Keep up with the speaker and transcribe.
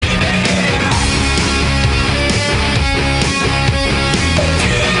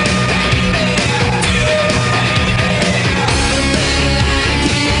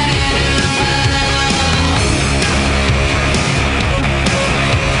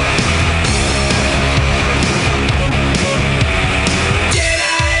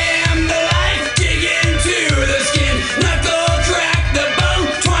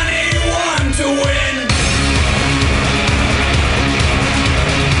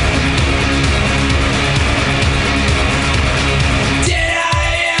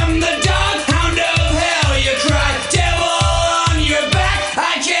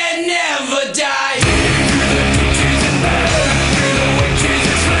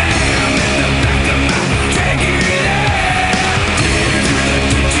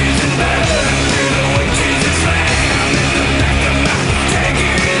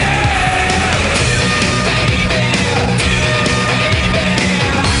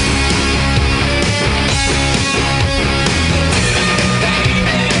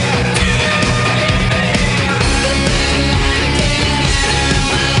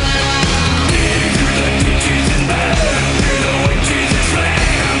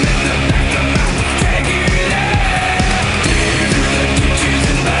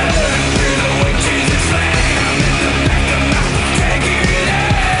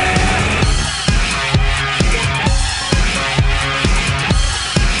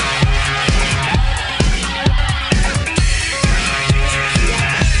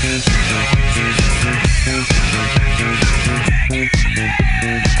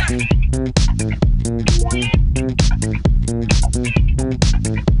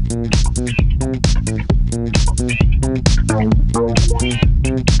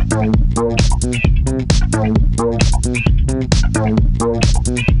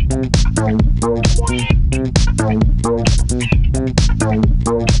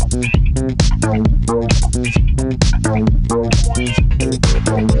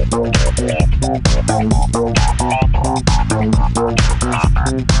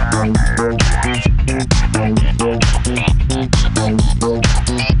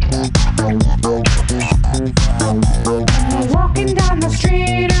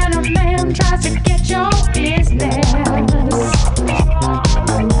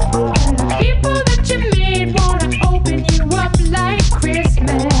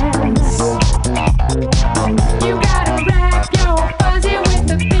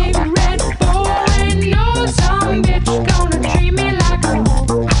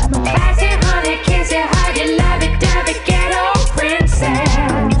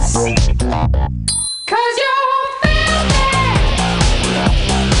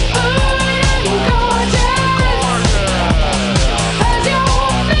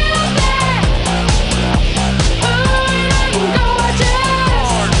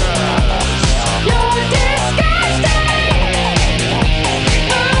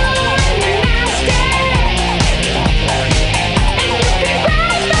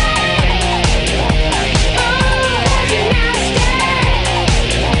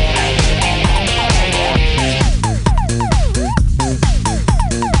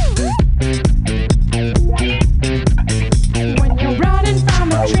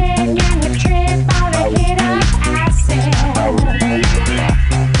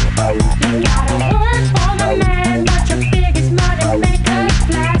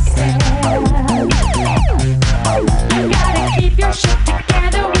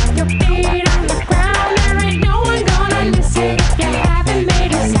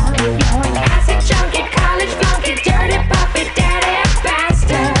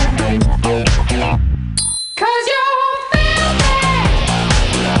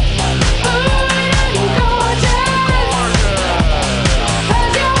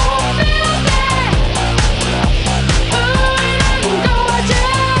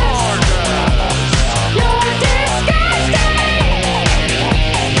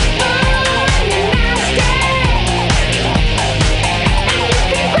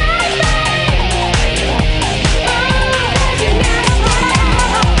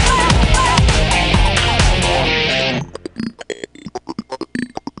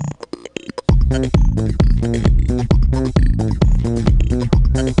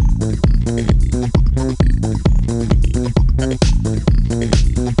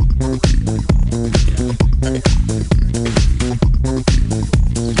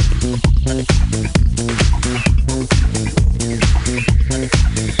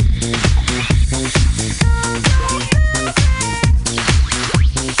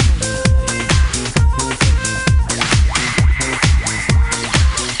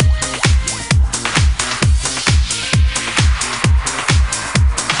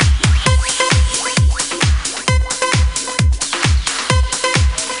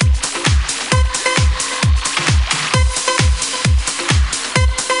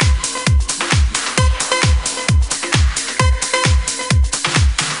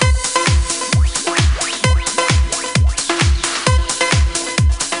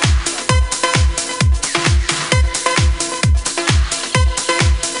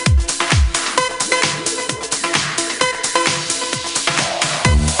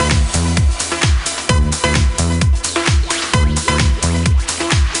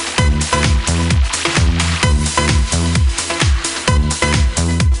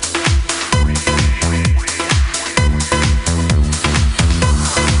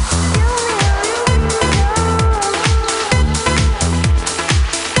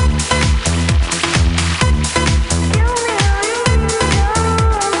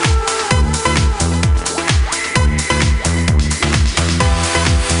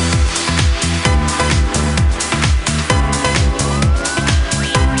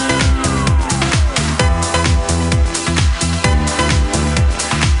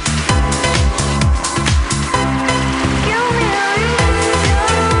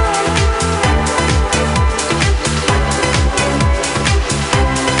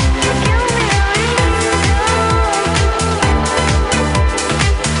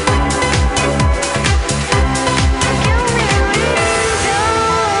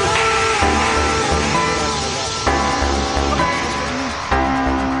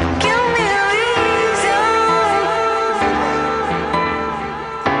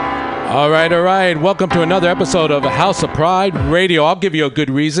All right. Welcome to another episode of House of Pride Radio. I'll give you a good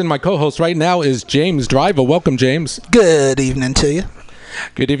reason. My co-host right now is James Driver. Welcome, James. Good evening to you.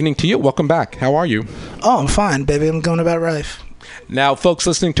 Good evening to you. Welcome back. How are you? Oh, I'm fine, baby. I'm going about right. Now, folks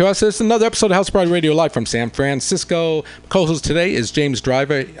listening to us, this is another episode of House of Pride Radio live from San Francisco. Co-host today is James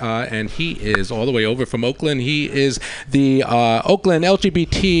Driver, and he is all the way over from Oakland. He is the Oakland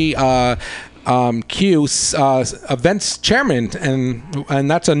LGBT events chairman, and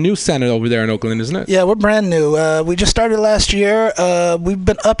that's a new center over there in Oakland, isn't it? Yeah, we're brand new. We just started last year. We've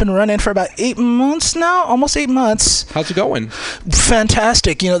been up and running for about 8 months now, almost 8 months. How's it going?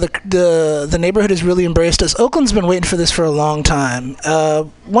 Fantastic. You know, the neighborhood has really embraced us. Oakland's been waiting for this for a long time.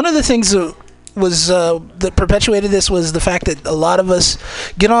 One of the things that perpetuated this was the fact that a lot of us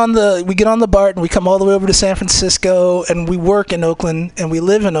get on the BART and we come all the way over to San Francisco, and we work in Oakland and we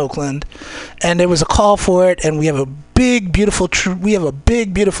live in Oakland, and there was a call for it, and we have a big beautiful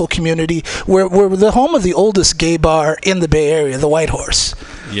community. We're the home of the oldest gay bar in the Bay Area, the White Horse.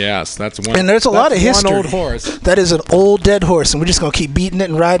 Yes, that's one. And there's a lot of history. One old horse. That is an old dead horse, and we're just gonna keep beating it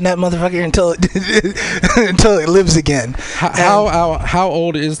and riding that motherfucker until it lives again. How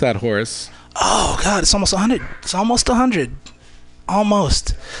old is that horse? Oh God, it's almost 100. It's almost 100.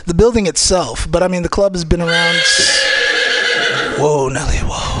 Almost. The building itself, but I mean the club has been around. Whoa, Nelly,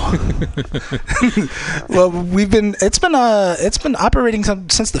 whoa. Well, it's been operating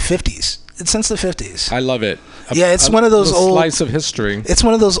since the 50s. Since the 50s. I love it. It's one of those old slice of history. It's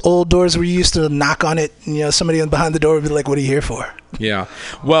one of those old doors where you used to knock on it, and somebody behind the door would be like, "What are you here for?" Yeah.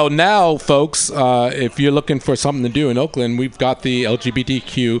 Well, now, folks, if you're looking for something to do in Oakland, we've got the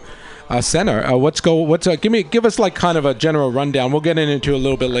LGBTQ center. Give us like kind of a general rundown. We'll get into a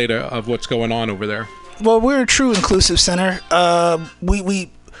little bit later of what's going on over there. Well, we're a true inclusive center.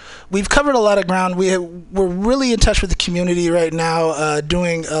 We've covered a lot of ground. We're really in touch with the community right now,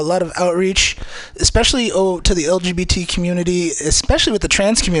 doing a lot of outreach, especially to the LGBT community, especially with the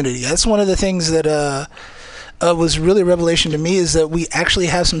trans community. That's one of the things that was really a revelation to me, is that we actually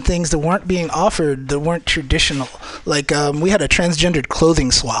have some things that weren't being offered, that weren't traditional. Like we had a transgendered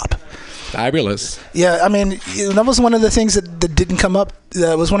clothing swap. Fabulous. Yeah, I mean, that was one of the things that didn't come up.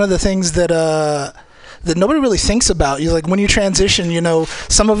 That was one of the things that nobody really thinks about. Like when you transition,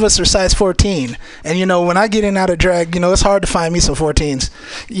 some of us are size 14, and when I get in out of drag, it's hard to find me some 14s,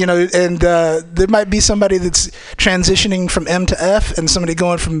 and there might be somebody that's transitioning from M to F, and somebody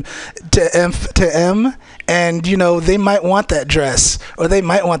going from F to M, and they might want that dress, or they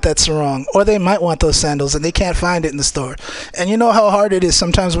might want that sarong, or they might want those sandals, and they can't find it in the store. And you know how hard it is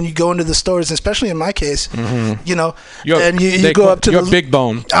sometimes when you go into the stores, especially in my case, and you go up to the big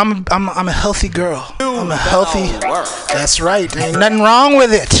bone. I'm a healthy girl. I'm a healthy. That's right. Ain't nothing wrong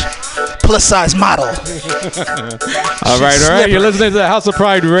with it. Plus size model. All right. You're listening to the House of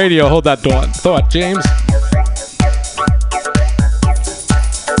Pride Radio. Hold that thought, James.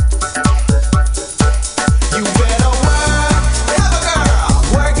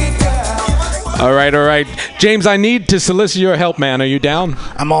 All right. James, I need to solicit your help, man. Are you down?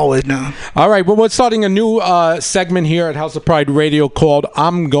 I'm always down. All right. Well, we're starting a new segment here at House of Pride Radio called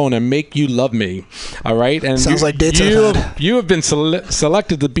I'm Gonna Make You Love Me. All right. And sounds like dates I've had. You have been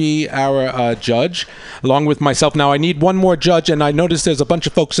selected to be our judge, along with myself. Now, I need one more judge, and I noticed there's a bunch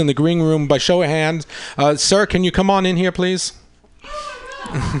of folks in the green room. By show of hands, sir, can you come on in here, please?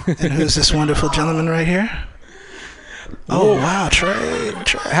 And who's this wonderful gentleman right here? Oh, wow, Trey.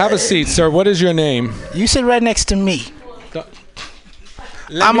 Have a seat, sir. What is your name? You sit right next to me.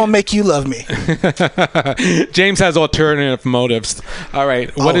 I'm going to make you love me. James has alternative motives. All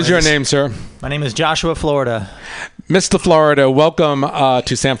right. What is your name, sir? My name is Joshua Florida. Mr. Florida, welcome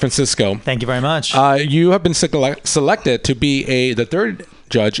to San Francisco. Thank you very much. You have been selected to be the third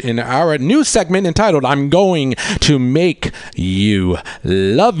judge in our new segment entitled I'm Going to Make You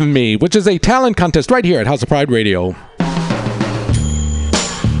Love Me, which is a talent contest right here at House of Pride Radio.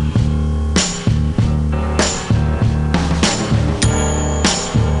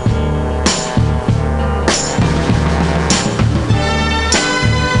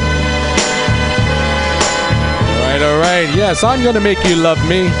 All right. Yes, I'm going to make you love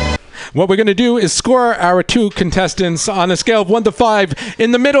me. What we're going to do is score our two contestants on a scale of 1 to 5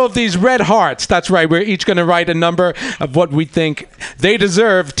 in the middle of these red hearts. That's right. We're each going to write a number of what we think they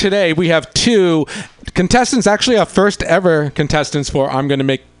deserve. Today, we have two contestants, actually our first ever contestants for I'm Going to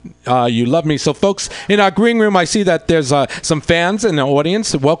Make You Love Me. So, folks, in our green room, I see that there's some fans in the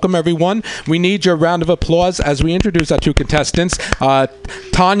audience. Welcome, everyone. We need your round of applause as we introduce our two contestants.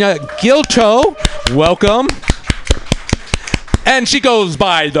 Tanya Gilcho, welcome. And she goes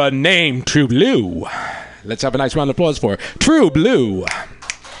by the name True Blue. Let's have a nice round of applause for True Blue.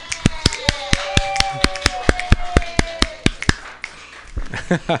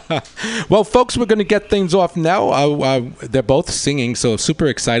 Well, folks, we're going to get things off now. They're both singing, so super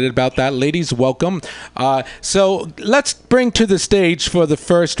excited about that. Ladies, welcome. So let's bring to the stage for the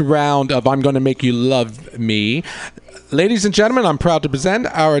first round of I'm Gonna Make You Love Me. Ladies and gentlemen, I'm proud to present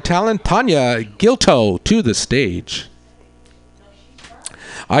our talent, Tanya Gilto, to the stage.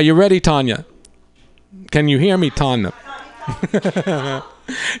 Are you ready, Tanya? Can you hear me, Tanya?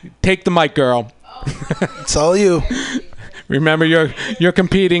 Take the mic, girl. It's all you. Remember, you're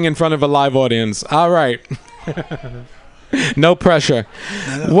competing in front of a live audience. All right. No pressure.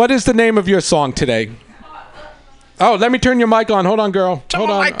 What is the name of your song today? Oh, let me turn your mic on. Hold on, girl. Hold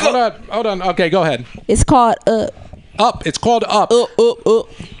on. Okay, go ahead. It's called Up. Up. It's called Up. Up.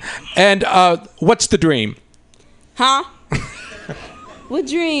 And what's the dream? Huh? What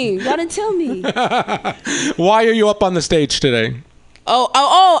dream? Y'all didn't tell me. Why are you up on the stage today?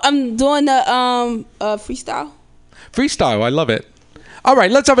 Oh, I'm doing the freestyle. Freestyle, I love it. All right,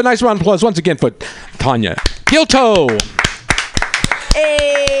 let's have a nice round of applause once again for Tanya Gilto.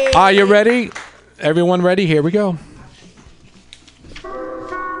 Hey. Are you ready? Everyone ready? Here we go. Woo!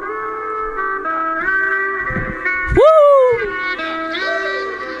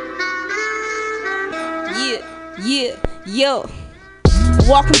 Yeah.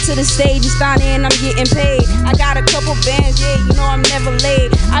 Welcome to the stage, it's down there and I'm getting paid. I got a couple bands, yeah, you know I'm never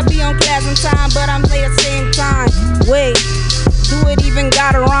late. I be on class on time, but I'm late at the same time. Wait, do it even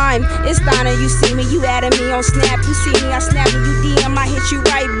got a rhyme? It's down there, you see me, you added me on Snap. You see me, I snap and you DM, I hit you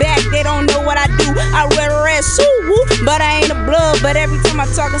right back. They don't know what I do, I wear a red suit, woo, but I ain't a blood. But every time I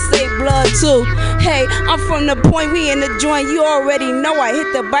talk, I say blood too. Hey, I'm from the point, we in the joint, you already know. I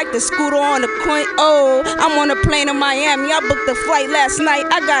hit the bike, the scooter on the coin. Oh, I'm on a plane to Miami, I booked the flight last night.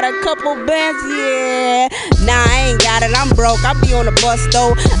 I got a couple bands, yeah. Nah, I ain't got it, I'm broke. I be on the bus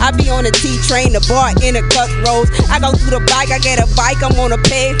though, I be on the T-train, the bar in the cut roads. I go through the bike, I get a bike, I'm on a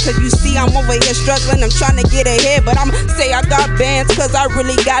pave. Cause you see I'm over here struggling, I'm trying to get ahead. But I'm say I got bands cause I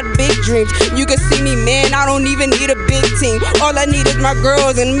really got big dreams. You can see me, man, I don't even need a big team. All I need is my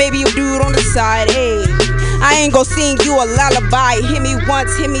girls and maybe a dude on the side, hey. I ain't gon' sing you a lullaby. Hit me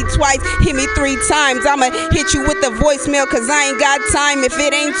once, hit me twice, hit me 3 times. I'ma hit you with the voicemail cause I ain't got time. If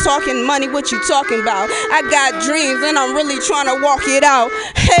it ain't talking money, what you talking about? I got dreams and I'm really trying to walk it out.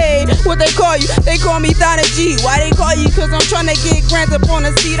 Hey, what they call you? They call me Donna G. Why they call you? Cause I'm trying to get grants up on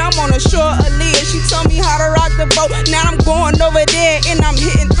the seat. I'm on the shore of Leah. She told me how to rock the boat. Now I'm going over there and I'm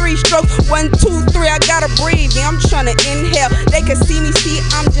hitting 3 strokes. 1, 2, 3, I gotta breathe. Yeah, I'm trying to inhale. They can see me, see,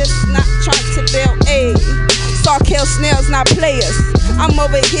 I'm just not trying to bail. Ayy. Sawkill snails, not players. I'm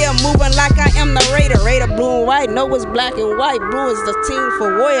over here moving like I am the Raider. Raider blue and white, no it's black and white. Blue is the team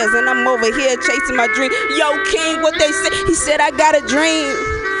for warriors. And I'm over here chasing my dream. Yo, King, what they say? He said I got a dream.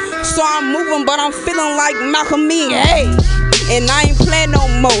 So I'm moving, but I'm feeling like Malcolm E. Hey, and I ain't playing no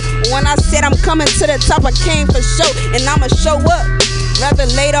more. When I said I'm coming to the top, I came for show. And I'ma show up, rather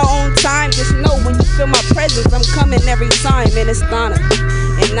later on time. Just know when you feel my presence, I'm coming every time. And it's Donna,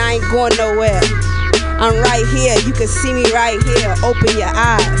 and I ain't going nowhere. I'm right here, you can see me right here. Open your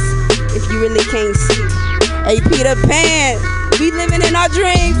eyes if you really can't see. Hey, Peter Pan, we living in our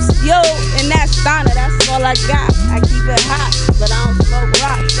dreams, yo. And that's Donna, that's all I got. I keep it hot, but I don't smoke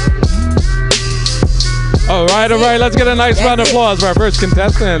rocks. All right, let's get a nice round of applause for our first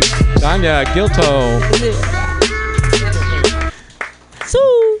contestant, Tanya Gilto.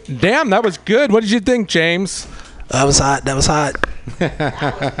 Damn, that was good. What did you think, James? That was hot.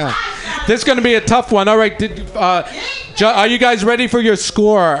 This is going to be a tough one. All right, are you guys ready for your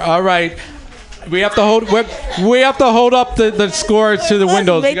score? All right, we have to hold up the scores to the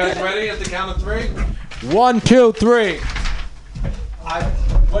windows. You guys ready? At the count of 3. 1, 2, 3.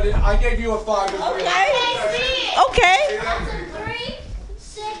 I gave you a 5. Okay. 3,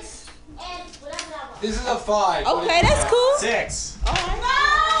 6, and whatever. This is a 5. Okay, that's cool. 6. All right.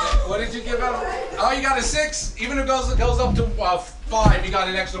 What did you give out? Oh, you got a 6. Even if it goes up to 5, you got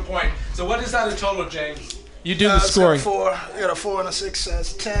an extra point. So what is that in total, James? You do the scoring. I got a 4 and a 6.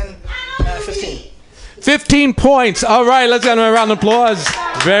 That's 10, 15. 15 points. All right, let's get a round of applause.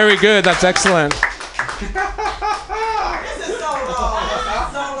 Very good. That's excellent.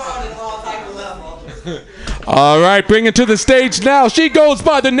 All right, bring it to the stage now. She goes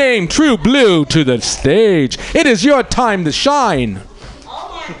by the name True Blue to the stage. It is your time to shine.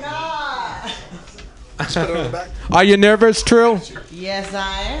 Oh my God. Let's put it on the back. Are you nervous, True? Yes,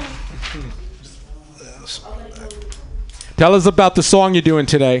 I am. Tell us about the song you're doing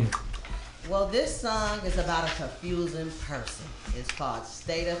today. Well, this song is about a confusing person. It's called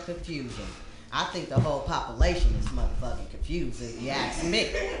State of Confusion. I think the whole population is motherfucking confused, if you ask me.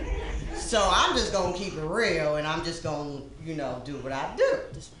 So I'm just gonna keep it real, and I'm just gonna, do what I do.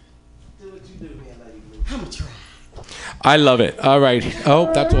 Just do what you do, man. I'm gonna try. I love it. All right.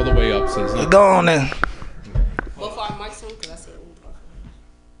 Oh, that's all the way up, says he. Go on then. Both our mics on, because I said,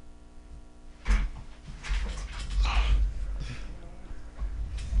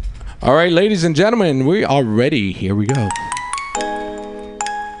 All right, ladies and gentlemen, we are ready. Here we go.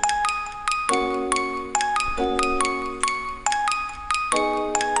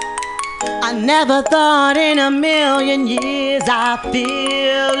 I never thought in a million years I'd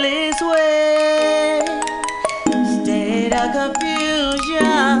feel this way. State of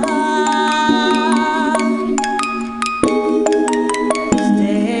confusion.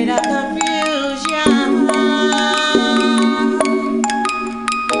 State of confusion.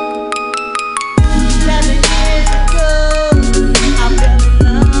 7 years ago, I fell in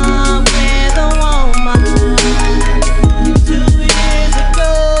love with a woman. 2 years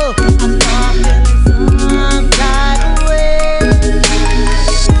ago, I started feeling some type of way. I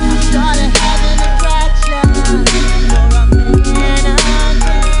started having attraction for a man again. I'm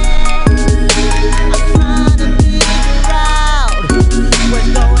trying to figure out what's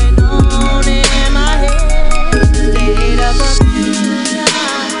going on in my head. State of confusion.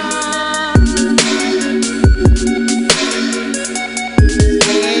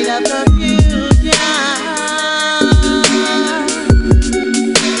 State of confusion.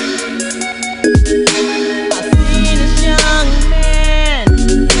 I've seen this young man,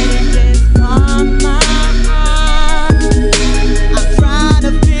 and it just caught my eye. I'm trying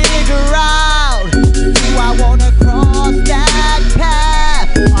to figure out, do I wanna cross that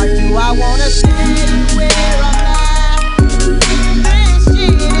path, or do I wanna stay where I'm at? This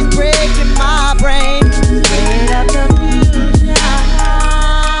shit is breaking my brain. State of confusion.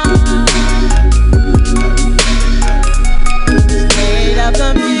 State of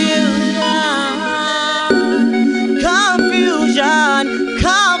confusion. Confusion.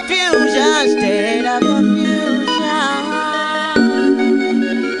 Confusion. State of confusion.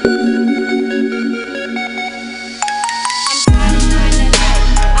 I'm tired of feeling low.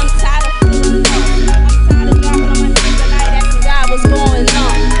 I'm tired of dropping on my knees at night asking God what's going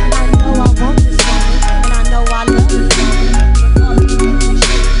on. I know I want this woman, and I know I love this woman, but all the stupid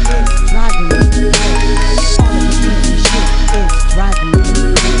shit is driving me crazy. All the stupid shit is driving me crazy.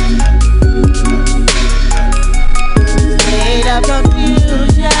 State of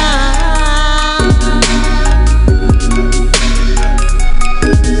confusion.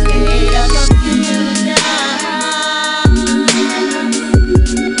 State of confusion. Yeah,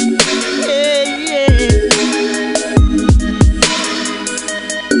 yeah.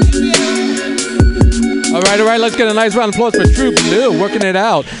 All right, let's get a nice round of applause for True Blue working it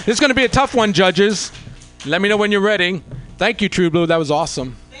out. This is going to be a tough one, judges. Let me know when you're ready. Thank you, True Blue. That was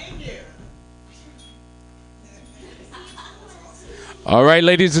awesome. Thank you. All right,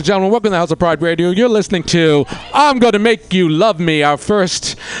 ladies and gentlemen, welcome to House of Pride Radio. You're listening to I'm Gonna Make You Love Me, our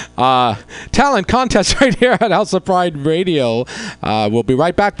first talent contest right here at House of Pride Radio. We'll be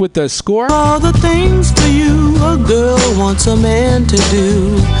right back with the score. All the things for you a girl wants a man to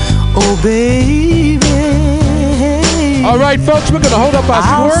do. Oh, baby. All right, folks, we're going to hold up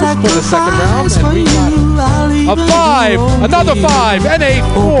our scores for the second round. And we got a 5, another 5, and a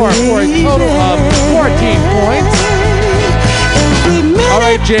 4 for a total of 14 points. All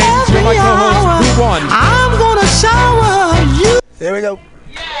right, James, you're my co-host. Who won? I'm gonna shower you. There we go.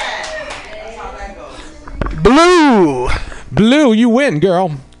 Blue. Blue, you win,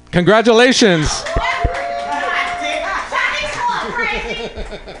 girl. Congratulations.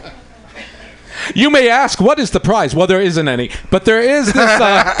 You may ask, what is the prize? Well, there isn't any. But there is this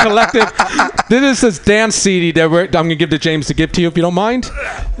collective, this is this dance CD that I'm going to give to James to give to you, if you don't mind.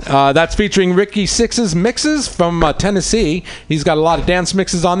 That's featuring Ricky Six's mixes from Tennessee. He's got a lot of dance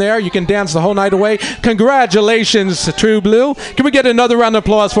mixes on there. You can dance the whole night away. Congratulations, True Blue. Can we get another round of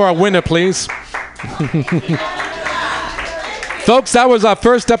applause for our winner, please? Folks, that was our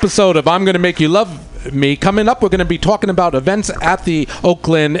first episode of I'm Gonna Make You Love Me. Coming up, we're going to be talking about events at the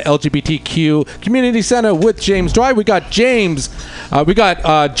Oakland LGBTQ Community Center with James Dry. We got James, we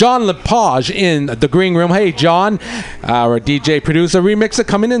got John Lepage in the green room. Hey, John, our DJ producer remixer,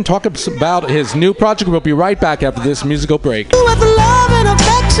 coming in, talk about his new project. We'll be right back after this musical break. With love and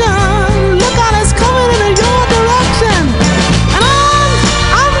affection, look out, it's coming in your direction. And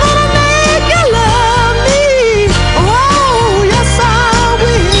I'm gonna make you love me. Oh, yes I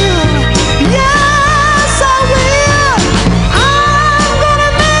will. Yes I will. I'm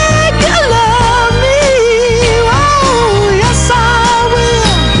gonna make you love me. Oh, yes I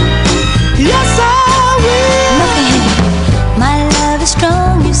will. Yes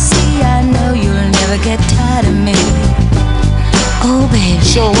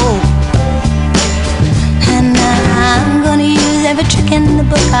whoa. And I'm gonna use every trick in the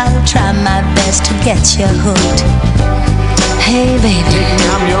book. I'll try my best to get you hooked. Hey, baby.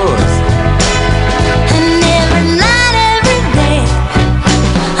 I'm yours. And every night, every day,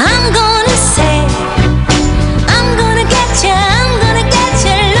 I'm gonna say, I'm gonna get you, I'm gonna get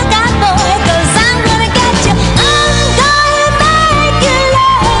you. Look out, boy, 'cause I'm gonna get you. I'm gonna make you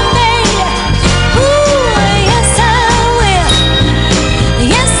love me. Ooh, yes I will.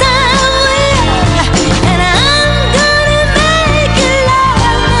 Yes I will. And I'm gonna make you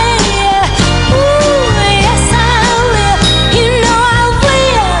love me. Ooh, yes I will. You know I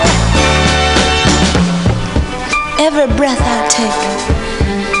will. Every breath I take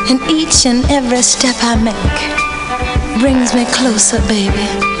and each and every step I make brings me closer, baby,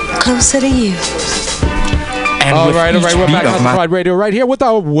 closer to you. And All with right. each We're beat back of on my- Pride Radio right here with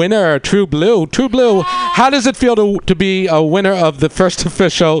our winner, True Blue. True Blue, how does it feel to be a winner of the first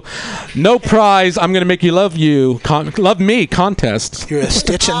official No Prize, I'm going to make you love me contest? You're a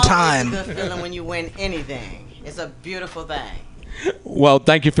stitch in time. It's a good feeling when you win anything. It's a beautiful thing. Well,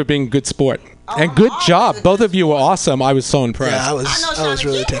 thank you for being a good sport. And good job. Both of you were awesome. I was so impressed. Yeah, I was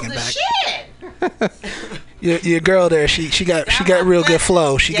really taken back. Your girl there, she got real good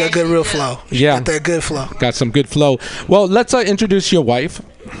flow. She got good real flow. She got that good flow. Got some good flow. Well, let's introduce your wife.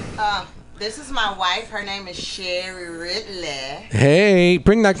 This is my wife. Her name is Sherry Ridley. Hey,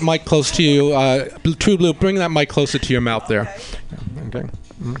 bring that mic close to you. True Blue, bring that mic closer to your mouth there. Okay.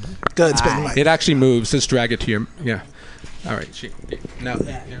 Go ahead, spin the mic. It actually moves. Just drag it to your, yeah. All right. No.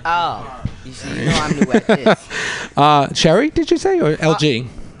 Oh, you know I'm new at this. Sherry, did you say, or LG?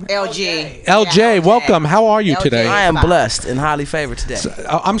 LG. LJ, welcome. How are you today? I am blessed and highly favored today. So,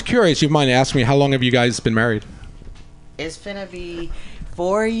 I'm curious. You mind asking me, how long have you guys been married? It's finna be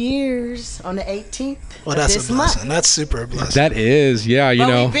 4 years on the 18th. Well, that's this a blessing. month. That's super a blessing. That is, yeah, you But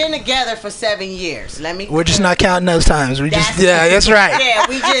know. we've been together for 7 years. We're just not counting those times. That's right. Yeah,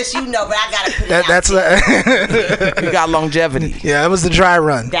 we just, but I gotta put it out That's You got longevity. Yeah, it was the dry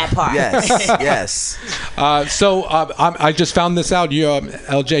run. that part. Yes, yes. So I just found this out.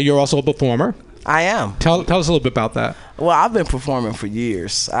 LJ, you're also a performer. I am. Tell us a little bit about that. Well, I've been performing for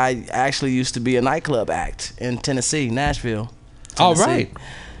years. I actually used to be a nightclub act in Tennessee, Nashville. All Tennessee. right.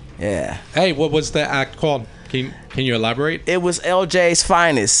 Yeah. Hey, what was the act called? Can you elaborate? It was LJ's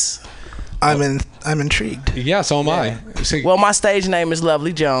Finest. I'm intrigued. Yeah, so am I. Well, my stage name is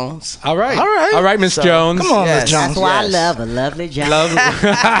Lovely Jones. All right, Miss So, Jones. Come on, Yes. Miss Jones. That's why I love a lovely job.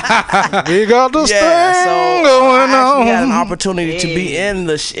 We got this Yeah, so thing going I actually had an on. opportunity to be in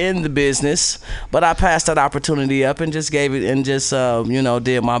the business, but I passed that opportunity up and just gave it and just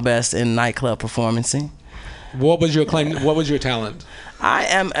did my best in nightclub performancing. What was your claim? What was your talent? I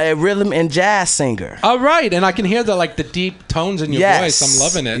am a rhythm and jazz singer. All right, and I can hear the deep tones in your voice. I'm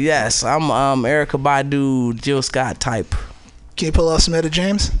loving it. Yes, I'm Erykah Badu, Jill Scott type. Can you pull off some Etta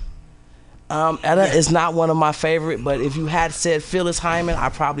James? Etta is not one of my favorite, but if you had said Phyllis Hyman, I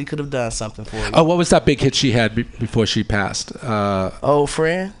probably could have done something for you. Oh, what was that big hit she had before she passed? Old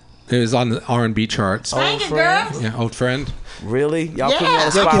Friend? It was on the R&B charts. Sing it, girl. Yeah, Old Friend. Really? Y'all put me on the Yeah,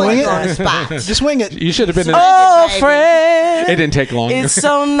 spot can like we- that? on the spot. Just wing it. You should have been in Oh, friend. It didn't take long. It's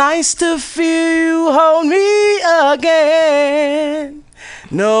so nice to feel you hold me again.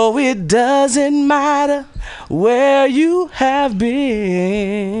 No, it doesn't matter where you have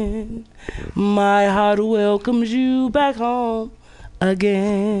been. My heart welcomes you back home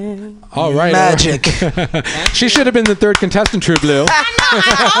again. All right. Magic. She should have been the third contestant, True Blue.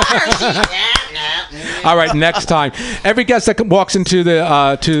 All right, next time. Every guest that walks into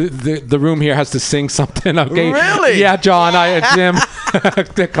the room here has to sing something. Okay. Really? Yeah, John, Jim.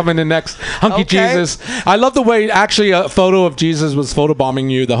 They're coming in next. Hunky Okay. Jesus. I love the way actually a photo of Jesus was photobombing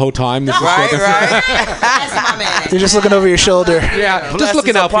you the whole time. This is Right, good. right. That's my man. You're just looking over your shoulder. Yeah, just Blessings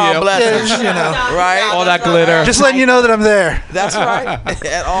looking out for upon you. blessings. Right? All that glitter. Just letting you know that I'm there. That's right.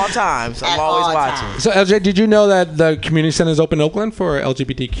 At all times. I'm At always all watching. times. So, LJ, did you know that the community center is open in Oakland for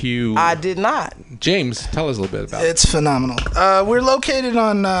LGBTQ? I did not. James, tell us a little bit about it. It's phenomenal. We're located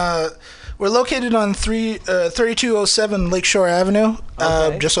on 3207 Lakeshore Avenue.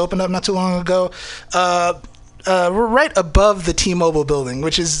 Okay. Just opened up not too long ago. We're right above the T-Mobile building,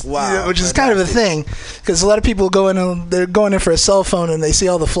 which is Wow, which is kind of a thing, because a lot of people go in and they're going in for a cell phone and they see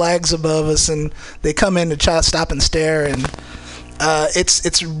all the flags above us and they come in to stop and stare, and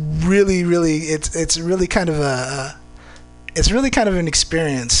it's really kind of an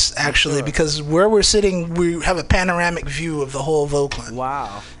experience actually, Sure. because where we're sitting we have a panoramic view of the whole of Oakland.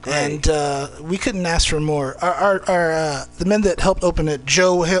 Wow. Great. And we couldn't ask for more. Our the men that helped open it,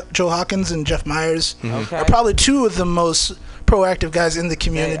 Joe Hawkins and Jeff Myers, Okay. are probably two of the most proactive guys in the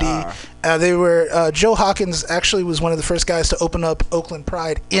community. They were Joe Hawkins actually was one of the first guys to open up Oakland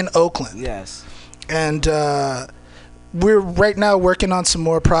Pride in Oakland. Yes. And we're right now working on some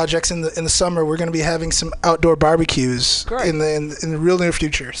more projects in the summer. We're going to be having some outdoor barbecues in the real near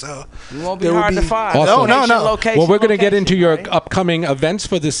future. So you won't be hard to find. Awesome. No. Location, well, we're going to get into your right? upcoming events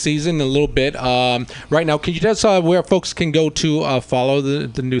for this season in a little bit. Right now, can you tell us where folks can go to follow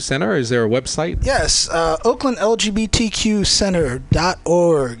the new center? Is there a website? Yes,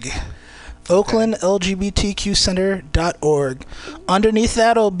 OaklandLGBTQCenter.org. OaklandLGBTQCenter.org. Underneath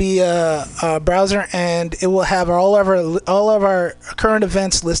that will be a browser, and it will have all of our current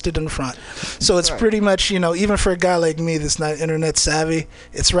events listed in front. So it's pretty much, even for a guy like me that's not internet savvy,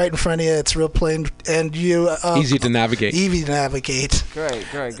 it's right in front of you. It's real plain, and easy to navigate. Easy to navigate.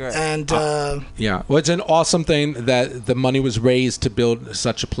 Great. And yeah, well, it's an awesome thing that the money was raised to build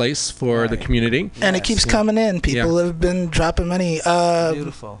such a place for the community, and it keeps coming in. People have been dropping money.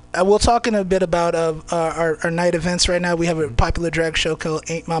 Beautiful. We'll talk in a bit about our night events right now. We have a popular drag show called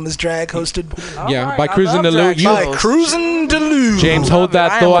Ain't Mama's Drag, hosted by Cruising the Lou. Cruising the Lou. James, hold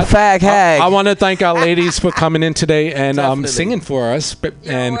that thought. Fag hag. I want to thank our ladies for coming in today and singing for us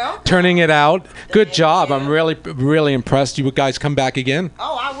and turning it out. Good job. I'm really, really impressed. You guys come back again?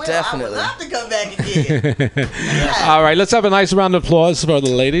 Oh, I will. Definitely. I would love to come back again. All right, let's have a nice round of applause for the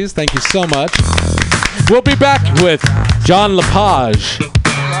ladies. Thank you so much. We'll be back with John Lepage.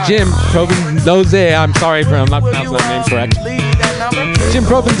 Jim Provenzale. I'm sorry for I'm not pronouncing that name correct. Jim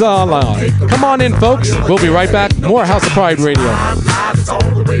Provenzale. Come on in, folks. We'll be right back. More House of Pride Radio. It's all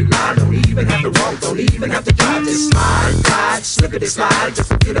the way line. Don't even have to walk. Don't even have to drive. Just slide, slippity slide. Just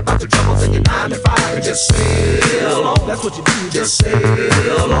forget about the troubles in your 9 to 5 and just sail on. That's what you do. Just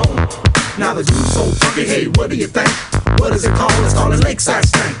sail on. Now the dude's so funky. Hey, what do you think? What is it called? It's called a lakeside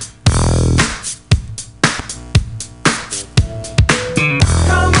stank.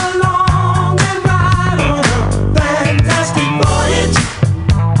 Come along and ride on a fantastic voyage.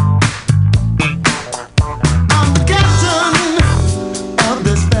 I'm the captain of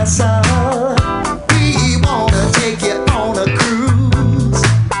this vessel. We wanna take you on a cruise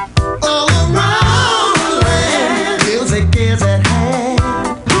all around the land. Music is at hand.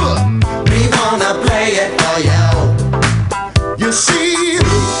 We wanna play it for you. You see.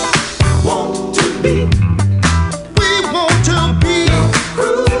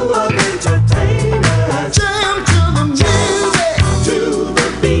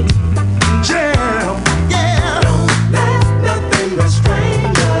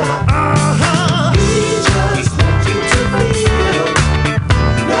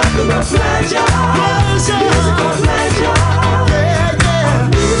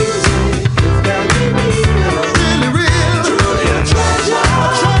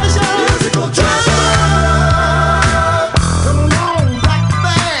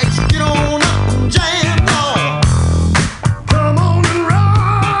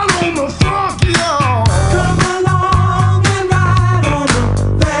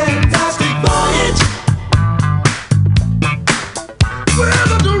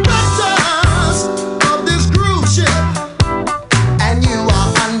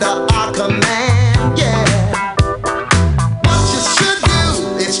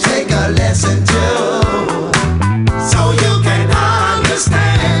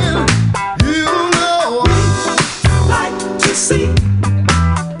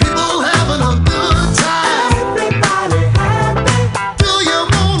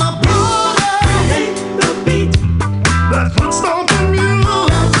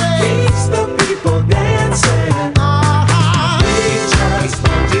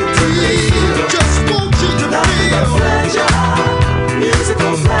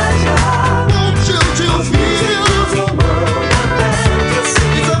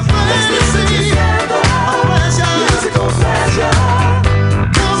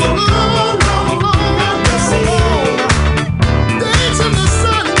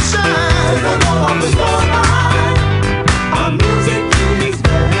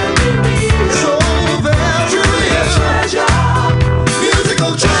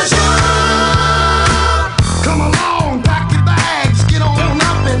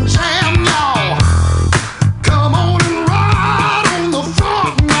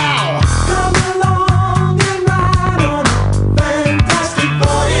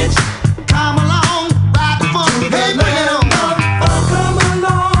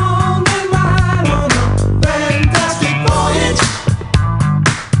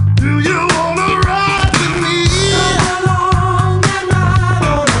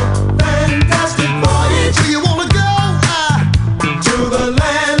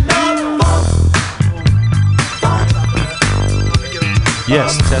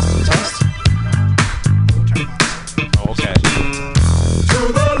 Test. Okay.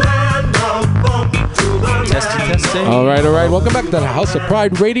 Testing. All right. Welcome back to the House of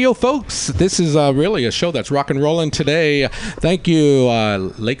Pride Radio, folks. This is really a show that's rock and rolling today. Thank you,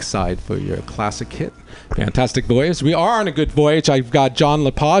 Lakeside, for your classic hit. Fantastic voice. We are on a good voyage. I've got John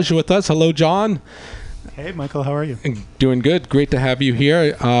Lepage with us. Hello, John. Hey, Michael. How are you? Doing good. Great to have you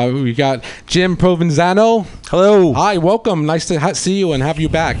here. We got Jim Provenzano. Hello. Hi. Welcome. Nice to see you and have you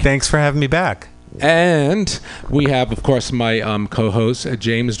back. Thanks for having me back. And we have, of course, my co-host,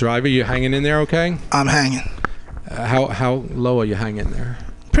 James Driver. You hanging in there okay? I'm hanging. How low are you hanging there?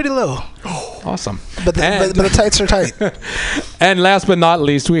 Pretty low. Awesome. But the tights are tight. And last but not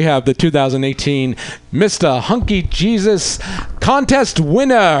least, we have the 2018 Mr. Hunky Jesus contest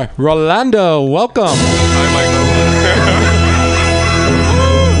winner, Rolando. Welcome. Hi, Michael.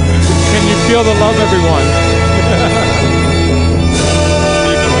 Can you feel the love, everyone?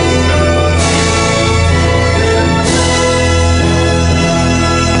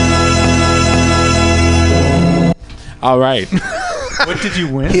 All right. What did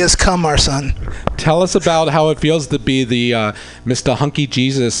you win? He has come, our son. Tell us about how it feels to be the Mr. Hunky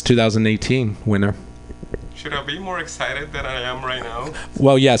Jesus 2018 winner. Should I be more excited than I am right now?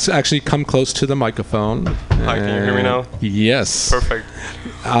 Well, yes. Actually, come close to the microphone. Hi, can you hear me now? Yes. Perfect.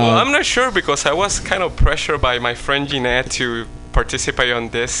 Well, I'm not sure because I was kind of pressured by my friend Jeanette to participate on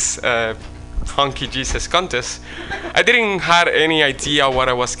this Hunky Jesus contest. I didn't have any idea what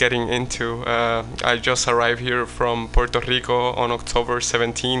I was getting into. I just arrived here from Puerto Rico on October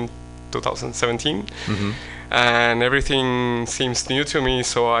 17, 2017. Mm-hmm. And everything seems new to me,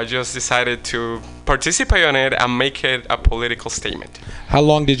 so I just decided to participate on it and make it a political statement. How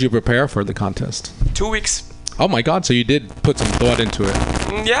long did you prepare for the contest? 2 weeks. Oh my God, so you did put some thought into it.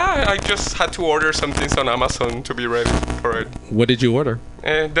 Yeah, I just had to order some things on Amazon to be ready for it. What did you order?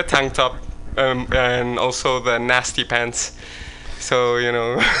 The tank top. And also the nasty pants. So, you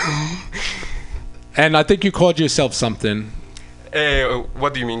know. And I think you called yourself something.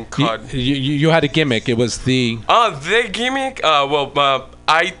 What do you mean, called? You had a gimmick. It was the... The gimmick?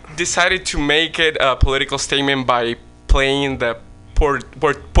 I decided to make it a political statement by playing the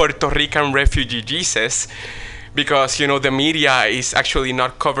Puerto Rican refugee Jesus. Because, you know, the media is actually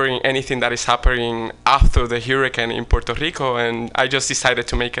not covering anything that is happening after the hurricane in Puerto Rico. And I just decided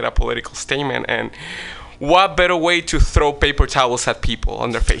to make it a political statement. And what better way to throw paper towels at people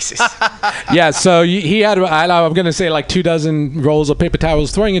on their faces? Yeah, so he had, I'm going to say, like 24 rolls of paper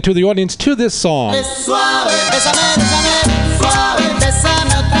towels throwing into the audience to this song.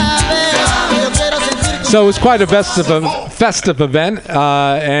 So it was quite a festive event,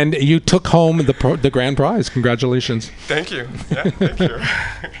 and you took home the grand prize. Congratulations! Thank you. Yeah, thank you.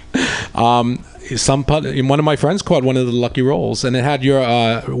 One of my friends caught one of the lucky rolls, and it had your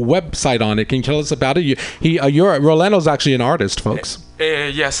website on it. Can you tell us about it? Rolando's actually an artist, folks.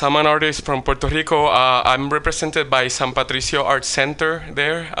 Yes, I'm an artist from Puerto Rico. I'm represented by San Patricio Art Center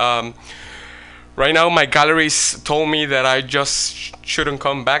there. Right now, my galleries told me that I just shouldn't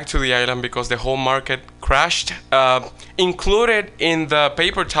come back to the island because the whole market crashed. Included in the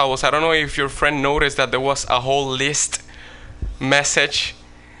paper towels, I don't know if your friend noticed that there was a whole list message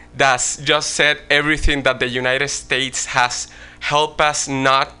that just said everything that the United States has helped us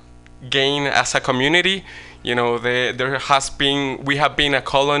not gain as a community. You know, we have been a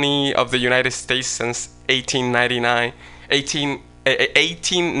colony of the United States since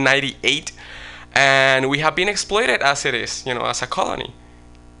 1898. And we have been exploited as it is, you know, as a colony.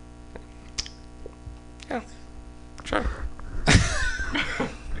 Yeah, sure.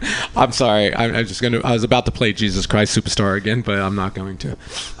 I'm sorry. I was about to play Jesus Christ Superstar again, but I'm not going to.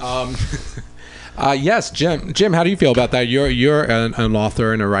 Yes, Jim, how do you feel about that? You're an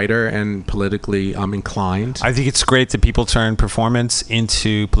author and a writer and politically inclined. I think it's great that people turn performance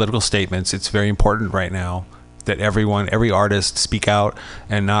into political statements. It's very important right now that every artist speak out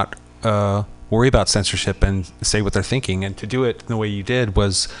and not worry about censorship and say what they're thinking. And to do it the way you did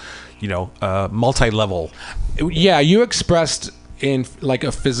was, multi-level. Yeah, you expressed in like a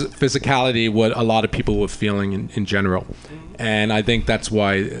physicality what a lot of people were feeling in general. And I think that's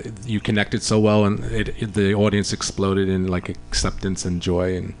why you connected so well, and the audience exploded in like acceptance and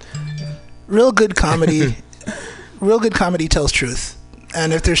joy. And real good comedy tells truth.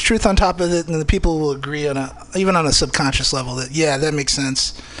 And if there's truth on top of it, then the people will agree even on a subconscious level that, yeah, that makes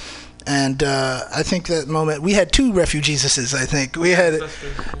sense. And I think that moment, we had two refugeesuses, I think. We had,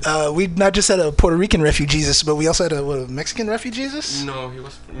 we not just had a Puerto Rican refugeesus, but we also had a Mexican refugeesus? No, he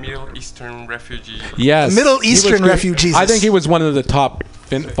was Middle Eastern refugee. Yes. Middle Eastern refugeesus. I think he was one of the top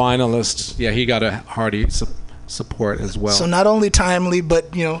finalists. Yeah, he got a hearty support as well. So not only timely, but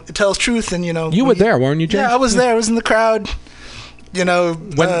it tells truth, and you were there, weren't you, James? Yeah, I was there. I was in the crowd. When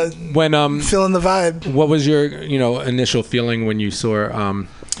feeling the vibe. What was your initial feeling when you saw?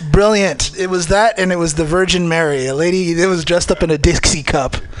 Brilliant. It was that, and it was the Virgin Mary, a lady that was dressed up in a Dixie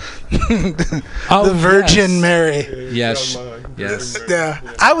cup. The Virgin Mary. Yes. Yes. Yeah.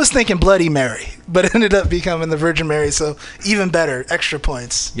 I was thinking Bloody Mary, but it ended up becoming the Virgin Mary, so even better, extra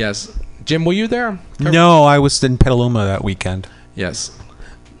points. Yes. Jim, were you there? No, I was in Petaluma that weekend. Yes.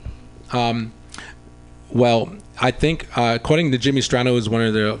 Well, I think according to Jimmy Strano, who was one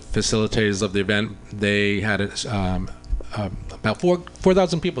of the facilitators of the event, they had about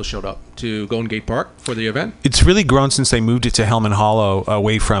 4,000 people showed up to Golden Gate Park for the event. It's really grown since they moved it to Hellman Hollow,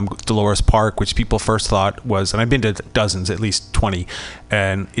 away from Dolores Park, which people first thought was, and I've been to dozens, at least 20,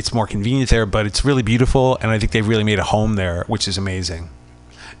 and it's more convenient there, but it's really beautiful, and I think they've really made a home there, which is amazing.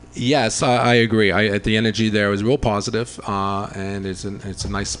 Yes, I agree. The energy there was real positive, and it's a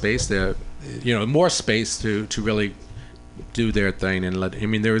nice space there. More space to really do their thing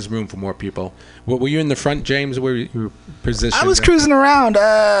and there was room for more people. Were you in the front, James? Were you positioned? I was cruising around.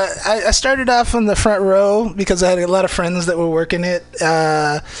 I started off on the front row because I had a lot of friends that were working it.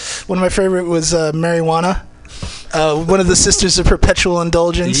 One of my favorite was Marijuana. One of the Sisters of Perpetual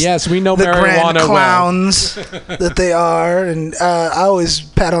Indulgence. Yes, we know the Marijuana grand clowns well. that they are, and I always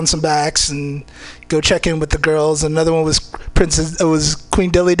pat on some backs and go check in with the girls. Another one was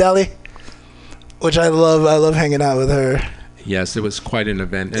Queen Dilly Dally, which I love. I love hanging out with her. Yes, it was quite an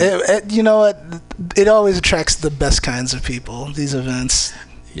event. You know what? It always attracts the best kinds of people. These events.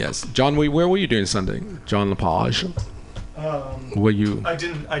 Yes, John. Where were you doing Sunday? John Lepage. Were you? I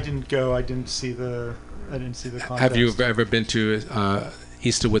didn't go. I didn't see the contest. Have you ever been to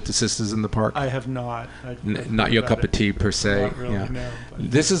Easter with the Sisters in the Park? I have not. Not your cup of tea per se. Not really, yeah. no,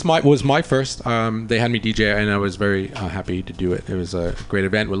 This was my first. They had me DJ, and I was very happy to do it. It was a great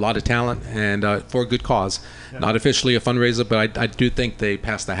event with a lot of talent and for a good cause. Yeah. Not officially a fundraiser, but I do think they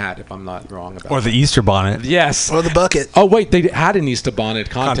passed the hat, if I'm not wrong about. Or the Easter bonnet. Yes. Or the bucket. Oh wait, they had an Easter bonnet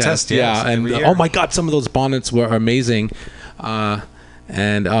contest. Yes, yeah, and oh my God, some of those bonnets were amazing.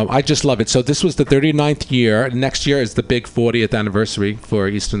 And I just love it. So this was the 39th year. Next year is the big 40th anniversary for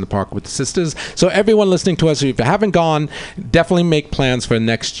Easter in the Park with the Sisters. So everyone listening to us, if you haven't gone, definitely make plans for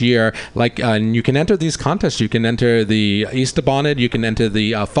next year. And you can enter these contests. You can enter the Easter bonnet. You can enter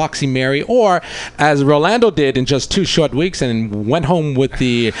the Foxy Mary. Or, as Rolando did in just 2 short weeks and went home with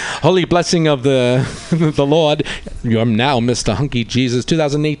the holy blessing of the the Lord, you're now Mr. Hunky Jesus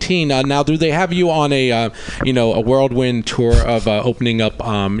 2018. Now, do they have you on a whirlwind tour of opening up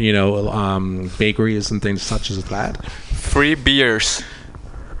bakeries and things such as that? Free beers.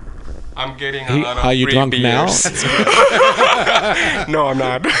 I'm getting a lot of Are you free drunk beers. now? No, I'm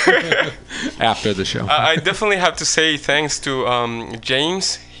not. After the show. I definitely have to say thanks to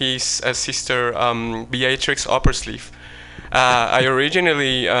James, his sister Beatrix Uppersleeve. I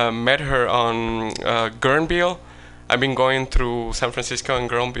originally met her on Guerneville. I've been going through San Francisco and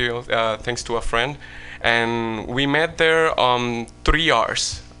Guerneville thanks to a friend. And we met there on 3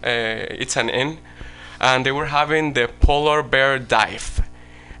 R's. It's an inn. And they were having the polar bear dive.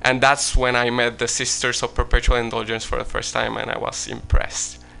 And that's when I met the Sisters of Perpetual Indulgence for the first time, and I was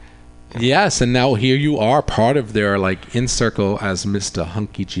impressed. Yes, and now here you are, part of their in circle as Mr.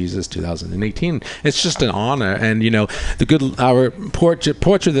 Hunky Jesus 2018. It's just an honor, and our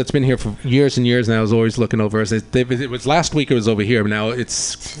portrait that's been here for years and years now is always looking over us. It was last week. It was over here, but now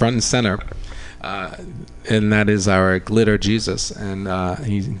it's front and center. And that is our glitter Jesus, and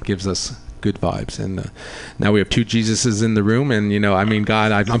he gives us good vibes. And now we have 2 Jesuses in the room, and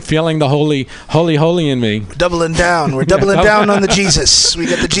God, I'm feeling the holy in me. Doubling down. We're doubling down on the Jesus. We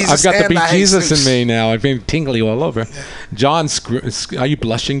got the Jesus. I've got and the big the Jesus Jesus in me now. I've been tingly all over. Yeah. John, are you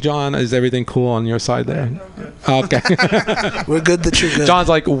blushing, John? Is everything cool on your side there? Okay. We're good that you're good. John's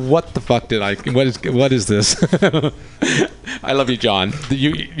like, what the fuck did I? What is this? I love you, John.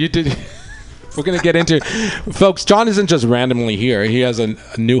 You did. We're going to get into, folks, John isn't just randomly here. He has a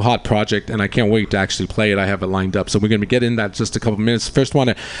new hot project, and I can't wait to actually play it. I have it lined up. So we're going to get in that just a couple minutes. First,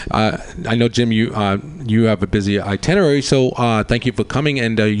 I know, Jim, you have a busy itinerary, so thank you for coming,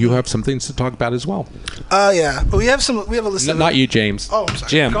 and you have some things to talk about as well. Yeah. We have a list of... Not you, James. Oh, I'm sorry.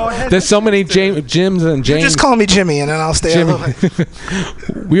 Jim. Go ahead. There's so many Jims and James. You just call me Jimmy, and then I'll stay alone.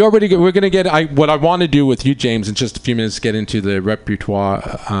 We're going to get... what I want to do with you, James, in just a few minutes, get into the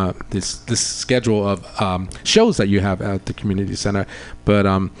repertoire, this schedule of shows that you have at the community center. But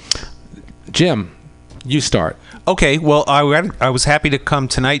Jim, You start. Okay, well, I was happy to come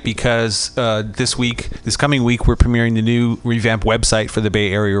tonight because this coming week, we're premiering the new revamped website for the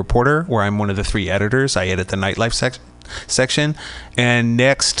Bay Area Reporter, where I'm one of the 3 editors. I edit the nightlife section. And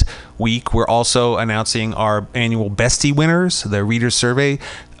next week, we're also announcing our annual Bestie winners, the Reader's Survey,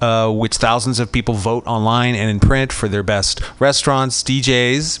 which thousands of people vote online and in print for their best restaurants,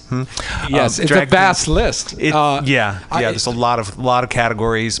 DJs. Yes, it's a vast list. There's a lot of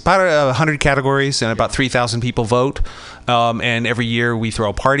categories, about 100 categories, and about 3,000 people vote. And every year we throw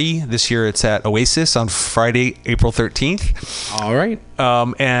a party. This year it's at Oasis on Friday, April 13th. All right.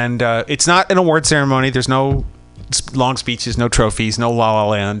 And it's not an award ceremony. There's no long speeches, no trophies, no La La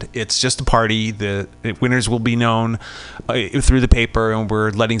Land. It's just a party. The winners will be known through the paper, and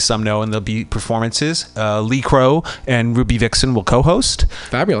we're letting some know, and there'll be performances. Lee Crow and Ruby Vixen will co-host.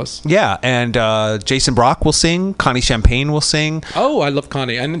 Fabulous. Yeah, and Jason Brock will sing. Connie Champagne will sing. Oh, I love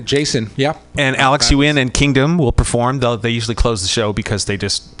Connie. And Jason, yeah. And Alex Yuin and Kingdom will perform. They usually close the show because they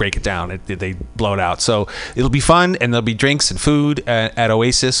just break it down. They blow it out. So it'll be fun, and there'll be drinks and food at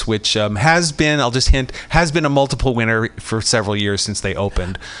Oasis, which has been, I'll just hint, has been a multiple winner for several years since they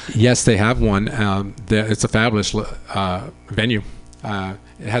opened. Yes, they have one. It's a fabulous venue.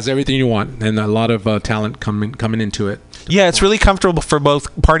 It has everything you want, and a lot of talent coming into it. Yeah, it's really comfortable for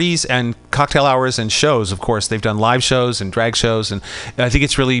both parties and cocktail hours and shows. Of course, they've done live shows and drag shows, and I think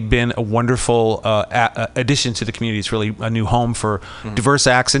it's really been a wonderful addition to the community. It's really a new home for diverse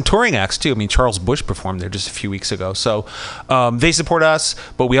acts and touring acts too. I mean, Charles Bush performed there just a few weeks ago, so they support us.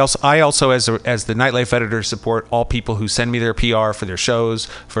 But I also, as the nightlife editor, support all people who send me their PR for their shows,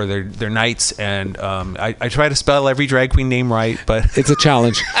 for their nights, and I try to spell every drag queen name right, but it's a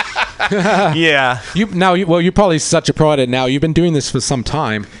challenge. Yeah. You're probably such a pro at it now. You've been doing this for some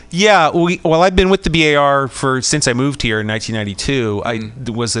time. Yeah. I've been with the BAR since I moved here in 1992. I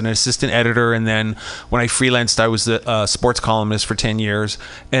was an assistant editor, and then when I freelanced, I was the sports columnist for 10 years.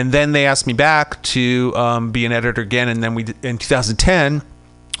 And then they asked me back to be an editor again, and then in 2010,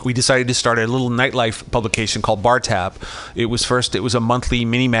 we decided to start a little nightlife publication called Bar Tab. It was a monthly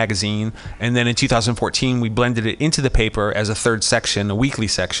mini magazine, and then in 2014 we blended it into the paper as a third section, a weekly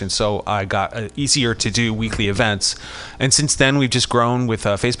section, so I got easier to do weekly events. And since then we've just grown with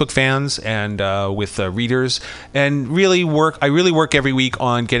Facebook fans and with readers, and I really work every week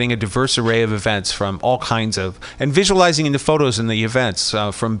on getting a diverse array of events from all kinds of, and visualizing in the photos in the events,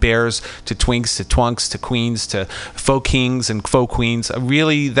 from bears to twinks to twunks to queens to faux kings and faux queens.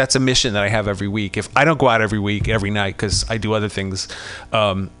 That's a mission that I have every week. If I don't go out every night because I do other things,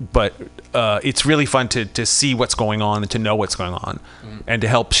 but it's really fun to see what's going on and to know what's going on, and to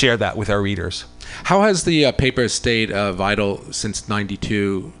help share that with our readers. How has the paper stayed vital since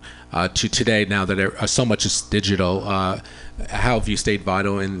 '92 to today? Now that so much is digital, how have you stayed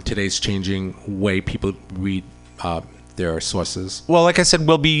vital in today's changing way people read their sources? Well, like I said,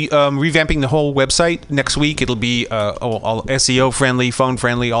 we'll be revamping the whole website next week. It'll be all SEO friendly, phone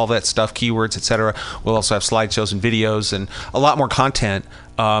friendly, all that stuff, keywords, etc. We'll also have slideshows and videos and a lot more content.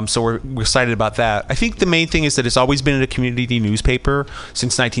 So we're excited about that. I think the main thing is that it's always been in a community newspaper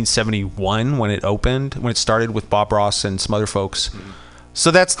since 1971 when it started with Bob Ross and some other folks. So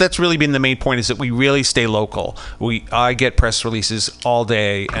that's really been the main point, is that we really stay local. I get press releases all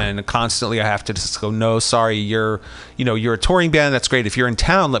day, and constantly I have to just go, no, sorry, you're a touring band. That's great. If you're in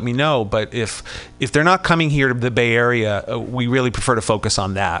town, let me know. But if they're not coming here to the Bay Area, we really prefer to focus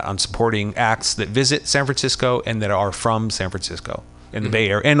on that, on supporting acts that visit San Francisco and that are from San Francisco and the Bay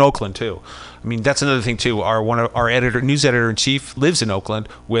Area, and Oakland too. I mean, that's another thing too. Our news editor in chief lives in Oakland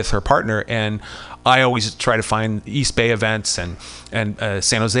with her partner, and I always try to find East Bay events and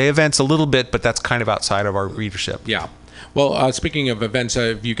San Jose events a little bit, but that's kind of outside of our readership. Yeah. Well, speaking of events,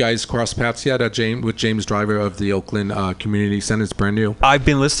 have you guys crossed paths yet with James Driver of the Oakland Community Center? It's brand new. I've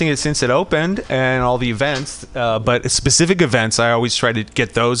been listing it since it opened and all the events, but specific events, I always try to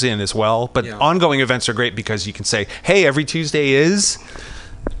get those in as well. But ongoing events are great because you can say, hey, every Tuesday is...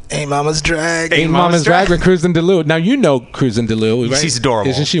 Ain't Mama's Drag. Ain't Mama's Drag with Cruisin' Delu. Now, you know Cruisin' Delu, right? She's adorable.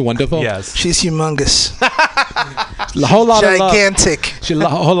 Isn't she wonderful? Yes. She's humongous. A whole lot gigantic. Of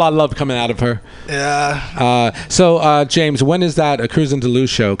love. A whole lot of love coming out of her. Yeah. So, James, when is that Cruisin' Delu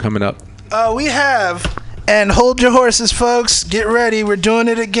show coming up? We have... And hold your horses, folks. Get ready. We're doing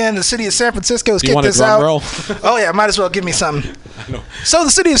it again. The city of San Francisco has kicked this out. Roll? Oh, yeah. Might as well give me something. So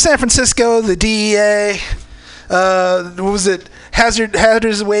the city of San Francisco, the DEA... what was it?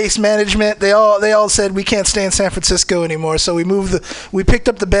 Hazardous waste management. They all said we can't stay in San Francisco anymore. So we picked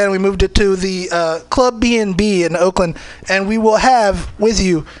up the band. We moved it to the Club B&B in Oakland, and we will have with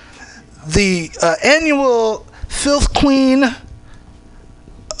you the annual Filth Queen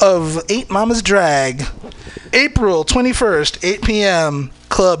of 8 Mamas Drag, April 21st, 8 p.m.,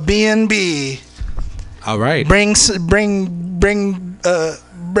 Club B&B. All right. Bring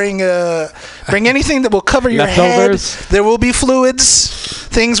anything that will cover your head. Leftovers. There will be fluids.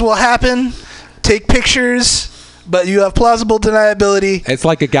 Things will happen. Take pictures, but you have plausible deniability. It's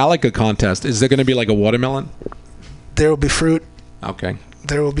like a Galaga contest. Is there going to be like a watermelon? There will be fruit. Okay.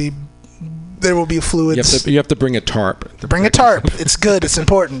 There will be fluids. You have to bring a tarp. Bring a tarp. It's good. It's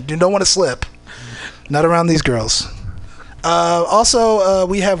important. You don't want to slip. Not around these girls. Also,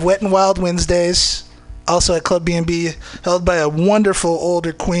 we have Wet and Wild Wednesdays. Also at Club B&B, held by a wonderful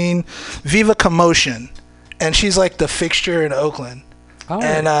older queen, Viva Commotion, and she's like the fixture in Oakland. Oh.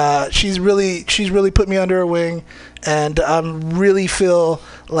 And she's really put me under her wing, and I really feel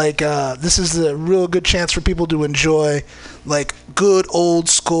like this is a real good chance for people to enjoy like good old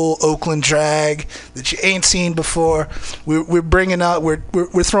school Oakland drag that you ain't seen before. We're bringing out we're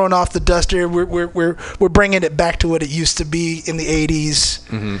throwing off the duster. We're bringing it back to what it used to be in the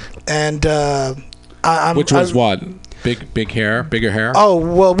 '80s, and. Which was what? Bigger hair? Oh,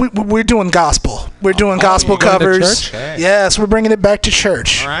 well, we're doing gospel. We're doing gospel covers. Okay. Yes, we're bringing it back to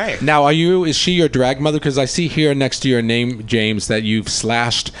church. All right. Now, is she your drag mother? Because I see here next to your name, James, that you've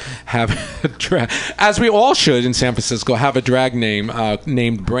as we all should in San Francisco, have a drag name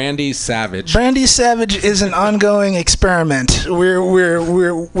named Brandy Savage. Brandy Savage is an ongoing experiment.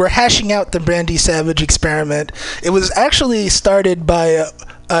 We're hashing out the Brandy Savage experiment. It was actually started by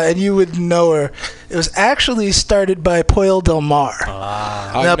and you would know her. It was actually started by Poyle Del Mar.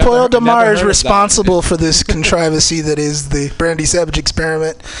 Now, Poyle Del Mar is responsible for this controversy that is the Brandy Savage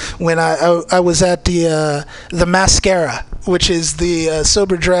experiment. When I was at the Mascara, which is the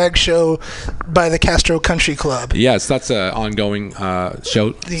sober drag show by the Castro Country Club. Yes, that's an ongoing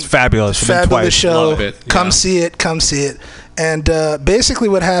show. It's fabulous. Fabulous show. Love it. Yeah. Come see it. And basically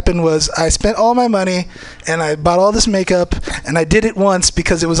what happened was I spent all my money and I bought all this makeup and I did it once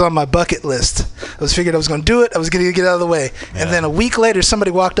because it was on my bucket list. I figured I was going to do it. I was going to get out of the way. Yeah. And then a week later, somebody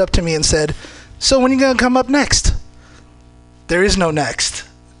walked up to me and said, "So when are you going to come up next?" There is no next.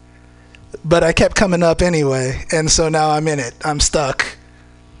 But I kept coming up anyway. And so now I'm in it. I'm stuck.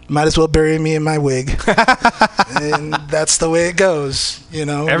 Might as well bury me in my wig. And that's the way it goes, you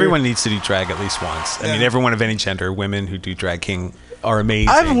know. Everyone needs to do drag at least once. I mean, everyone of any gender, women who do drag king are amazing.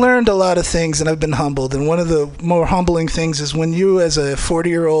 I've learned a lot of things and I've been humbled. And one of the more humbling things is when you, as a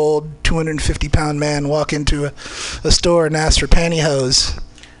 40-year-old, 250-pound man, walk into a store and ask for pantyhose,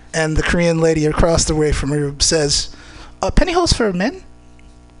 and the Korean lady across the way from you says, "Pantyhose for men?"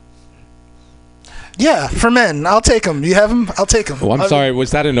 Yeah, for men. I'll take them. You have them? I'll take them. Oh, I'm sorry.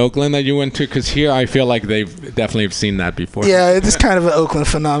 Was that in Oakland that you went to? Because here I feel like they've definitely have seen that before. Yeah, it's kind of an Oakland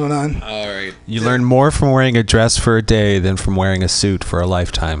phenomenon. All right. You learn more from wearing a dress for a day than from wearing a suit for a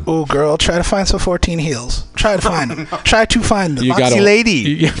lifetime. Oh, girl, try to find some 14 heels. Try to find them. Try to find them. You Foxy lady.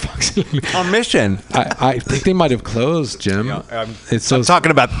 Yeah, Foxy lady. On mission. I think they might have closed, Jim. Yeah, I'm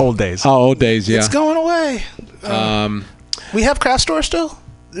talking about old days. Oh, old days, yeah. It's going away. We have craft stores still?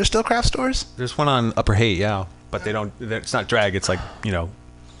 There's still craft stores? There's one on Upper Haight, yeah. But they don't, it's not drag. It's like,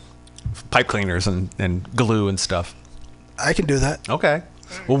 pipe cleaners and glue and stuff. I can do that. Okay.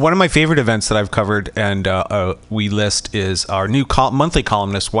 Well, one of my favorite events that I've covered and we list is our new monthly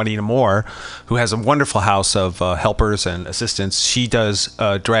columnist, Juanita Moore, who has a wonderful house of helpers and assistants. She does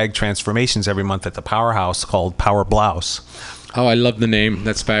drag transformations every month at the Powerhouse called Power Blouse. Oh, I love the name.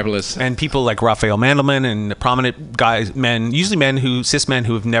 That's fabulous. And people like Raphael Mandelman and prominent guys, usually cis men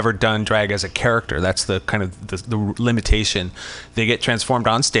who have never done drag as a character. That's the kind of the limitation. They get transformed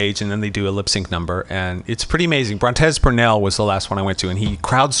on stage and then they do a lip sync number. And it's pretty amazing. Brontez Purnell was the last one I went to, and he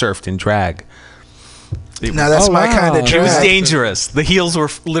crowd surfed in drag. Now that's my kind of drag. It was dangerous. The heels were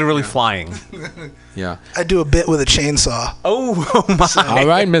literally flying. Yeah. I do a bit with a chainsaw. Oh my. All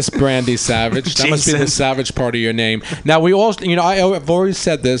right, Miss Brandy Savage. That must be the Savage part of your name. Now, we all, I've always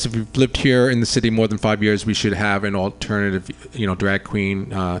said this. If you've lived here in the city more than 5 years, we should have an alternative, drag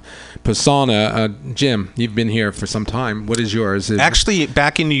queen persona. Jim, you've been here for some time. What is yours? Actually,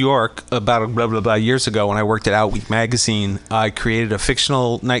 back in New York, about years ago, when I worked at Out Week magazine, I created a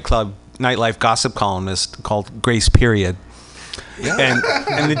fictional nightlife gossip columnist called Grace Period. Yeah.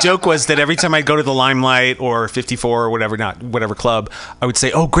 And the joke was that every time I'd go to the Limelight or 54 or whatever club, I would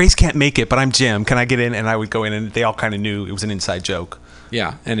say, "Oh, Grace can't make it, but I'm Jim. Can I get in?" And I would go in, and they all kind of knew it was an inside joke.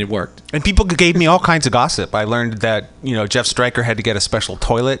 Yeah, and it worked. And people gave me all kinds of gossip. I learned that Jeff Stryker had to get a special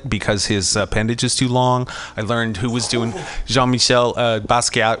toilet because his appendage is too long. I learned who was doing Jean-Michel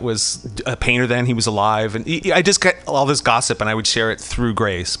Basquiat was a painter then. He was alive, and I just got all this gossip, and I would share it through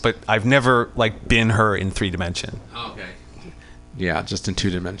Grace. But I've never been her in 3 dimension. Okay. Yeah, just in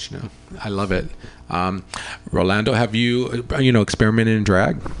 2-dimensional. I love it. Rolando, have you experimented in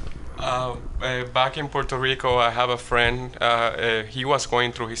drag? Back in Puerto Rico, I have a friend. He was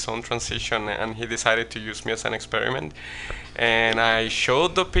going through his own transition, and he decided to use me as an experiment. And I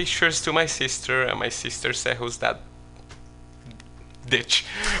showed the pictures to my sister, and my sister said, "Who's that ditch?"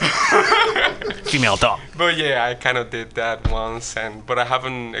 Female dog. But yeah, I kind of did that once, but I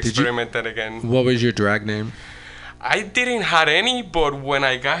haven't experimented again. What was your drag name? I didn't have any, but when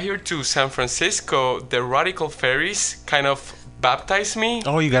I got here to San Francisco, the Radical Fairies kind of baptized me.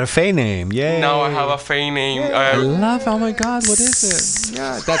 Oh, you got a Faye name. Yay. Now I have a Faye name. I love, oh my God, what is it?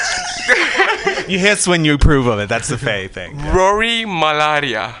 Yeah, that's... You hiss when you approve of it. That's the Faye thing. Yeah. Rory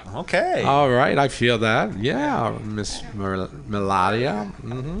Malaria. Okay. All right, I feel that. Yeah, Miss Malaria.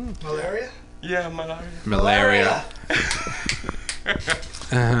 Mm-hmm. Malaria? Yeah, malaria. Malaria.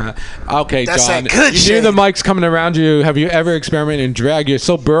 Okay, That's John. that good You shit. knew the mic's coming around you. Have you ever experimented in drag? You're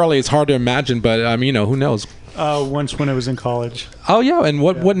so burly, it's hard to imagine, but who knows? Once when I was in college. Oh yeah, and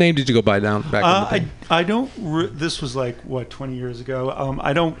what name did you go by down back in the day? I don't. This was like 20 years ago.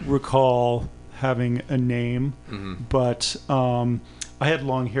 I don't recall having a name, but I had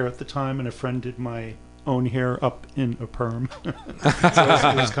long hair at the time, and a friend did my own hair up in a perm. So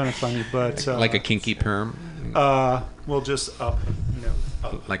it was kind of funny, but like a kinky perm. Well, just up,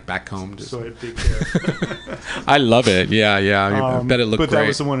 up. Like back home. Just. So I had big hair. I love it. Yeah. I bet it looked but great. That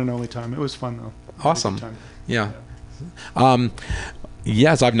was the one and only time. It was fun though. Awesome. Time. Yeah.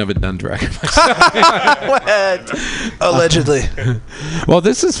 Yes, I've never done drag myself. What? Allegedly. Well,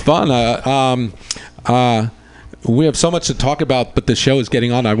 this is fun. We have so much to talk about, but the show is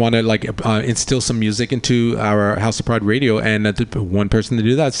getting on. I want to instill some music into our House of Pride radio, and one person to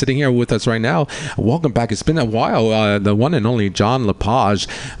do that is sitting here with us right now. Welcome back. It's been a while. The one and only John Lepage,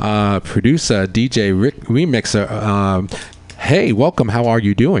 producer, DJ, remixer. Hey, welcome. How are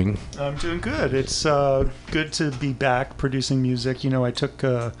you doing? I'm doing good. It's good to be back producing music. I took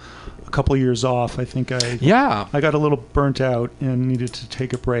a couple of years off. I think I got a little burnt out and needed to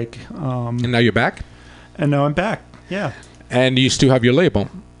take a break. And now you're back? And now I'm back. Yeah. And you still have your label?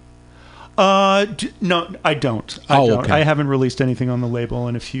 No, I don't. Okay. I haven't released anything on the label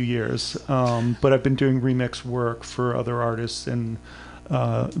in a few years. But I've been doing remix work for other artists and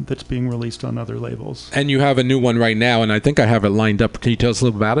that's being released on other labels. And you have a new one right now, and I think I have it lined up. Can you tell us a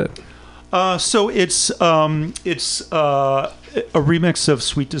little about it? So it's a remix of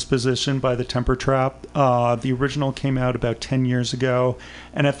Sweet Disposition by the Temper Trap. The original came out about 10 years ago,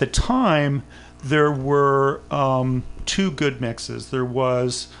 and at the time there were two good mixes. There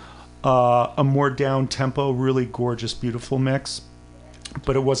was a more down-tempo, really gorgeous, beautiful mix,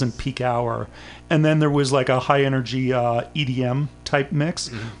 but it wasn't peak hour. And then there was like a high-energy EDM type mix,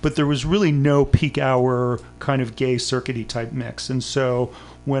 but there was really no peak hour kind of gay circuity type mix. And so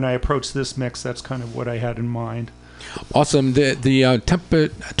when I approached this mix, that's kind of what I had in mind. Awesome. The Temper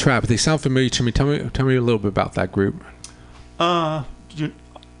Trap, they sound familiar to me. Tell me a little bit about that group.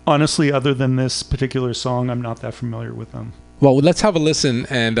 Honestly, other than this particular song, I'm not that familiar with them. Well, let's have a listen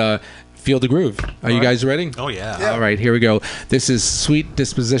and feel the groove. Are you guys ready? Oh, yeah. All right, here we go. This is Sweet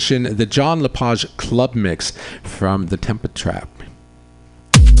Disposition, the John Lepage Club Mix from the Temper Trap.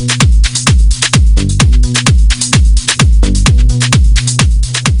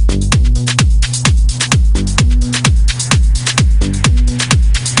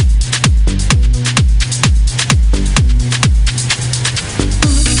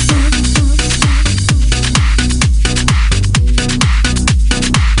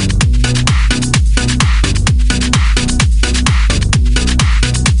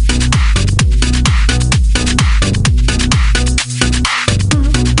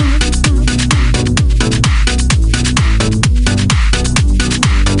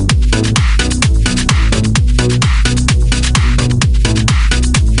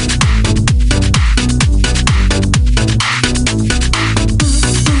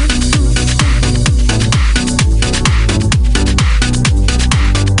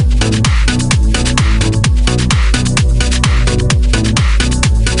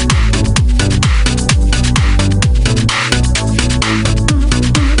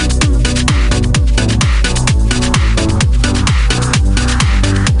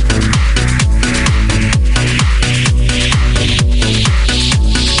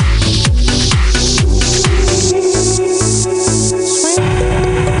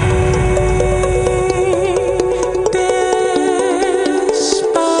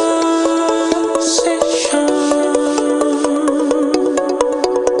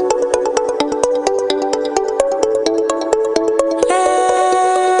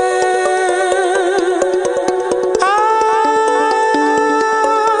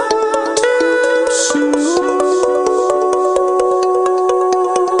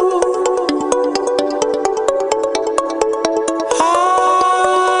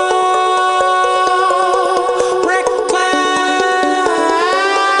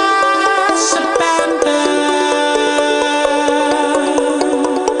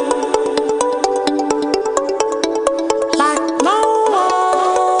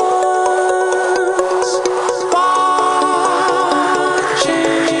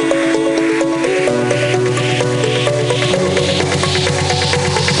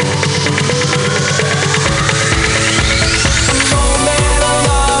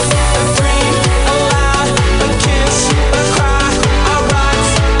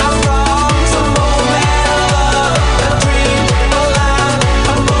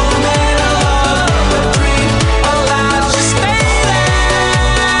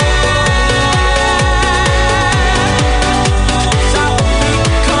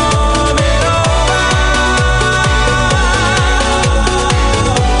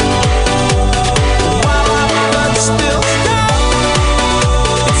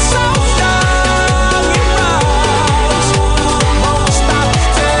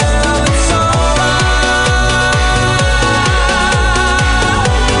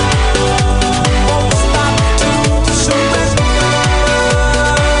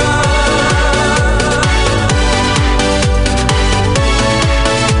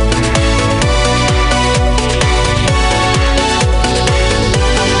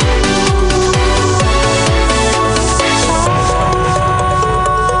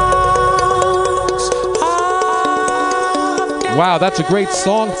 Wow, that's a great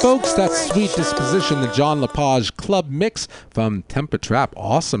song, folks. That's Sweet Disposition, the John Lepage Club Mix from Temper Trap.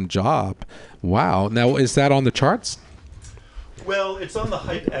 Awesome job. Wow. Now, is that on the charts? Well, it's on the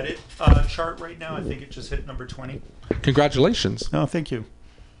Hype Edit chart right now. I think it just hit number 20. Congratulations. Oh, thank you.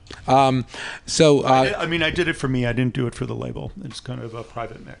 I did it for me. I didn't do it for the label. It's kind of a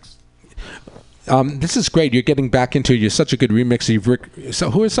private mix. This is great. You're getting back into. You're such a good remixer.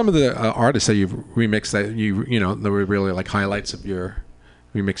 So, who are some of the artists that you've remixed that that were really like highlights of your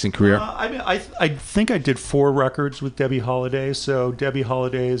remixing career? I think I did 4 records with Debbie Holiday. So Debbie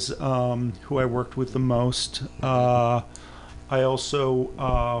Holiday's who I worked with the most. I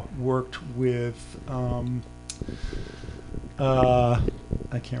also worked with.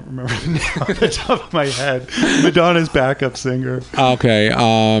 I can't remember the name off the top of my head. Madonna's backup singer. Okay.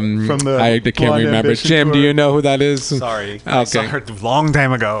 From the I can't Blonde remember. Ambition Jim, tour. do you know who that is? Sorry. I saw Okay. her a long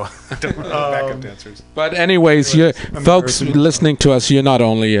time ago. I don't know backup dancers. But anyways, folks listening to us, you're not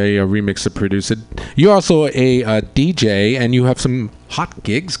only a remixer producer, you're also a DJ, and you have some hot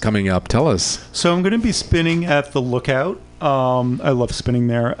gigs coming up. Tell us. So I'm going to be spinning at the Lookout. I love spinning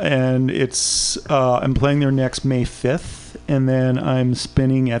there, and it's I'm playing there next May 5th, and then I'm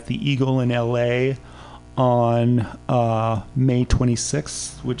spinning at the Eagle in LA on May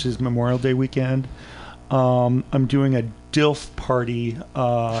 26th, which is Memorial Day weekend. I'm doing a DILF party.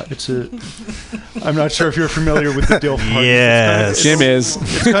 I'm not sure if you're familiar with the DILF party. Yes. Jim is.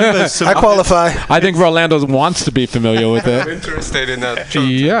 It's kind of I qualify. I think Rolando wants to be familiar with I'm it. interested in that. Tell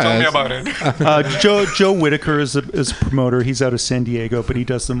Yes. me about it. Joe Whitaker is a promoter. He's out of San Diego, but he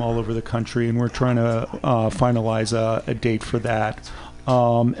does them all over the country, and we're trying to finalize a date for that.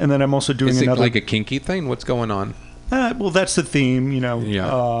 And then I'm also doing Is it another. like a kinky thing? What's going on? Well, that's the theme,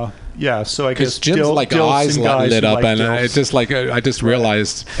 Yeah. Yeah, so I Because guess Jim's dilfs eyes and guys lit who up, like and dilfs. it's just like I just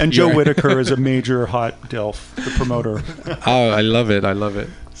realized. And Joe you're- Whitaker is a major hot DILF, the promoter. Oh, I love it! I love it.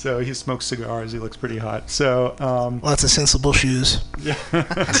 So he smokes cigars. He looks pretty hot. So Lots of sensible shoes.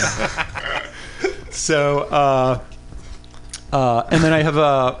 so and then I have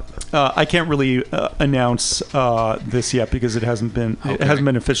I can't really announce this yet because it hasn't been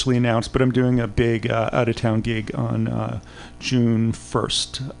officially announced. But I'm doing a big out of town gig on June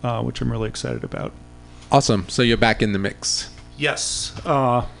 1st, which I'm really excited about. Awesome. So you're back in the mix. Yes.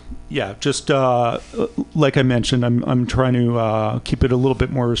 Yeah. Just like I mentioned, I'm trying to keep it a little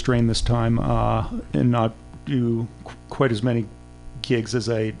bit more restrained this time and not do quite as many gigs as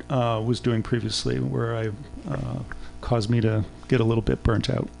I was doing previously, where I caused me to get a little bit burnt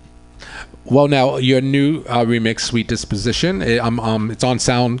out. Well, now your new remix, "Sweet Disposition," it's on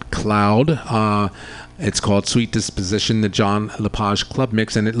SoundCloud. It's called "Sweet Disposition," the John Lepage Club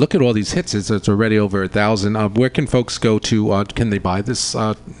Mix, and look at all these hits. It's already over 1,000. Where can folks go to? Can they buy this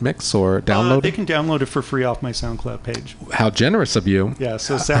mix or download They it? can download it for free off my SoundCloud page. How generous of you! Yeah,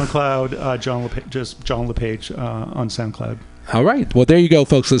 so SoundCloud, John LePage on SoundCloud. All right. Well, there you go,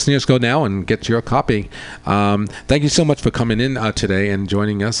 folks. Listeners, go now and get your copy. Thank you so much for coming in today and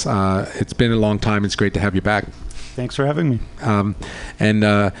joining us. It's been a long time. It's great to have you back. Thanks for having me. We're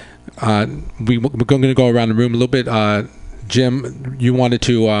going to go around the room a little bit. Jim, you wanted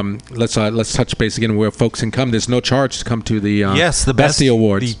to let's touch base again where folks can come. There's no charge to come to the Yes, the Bestie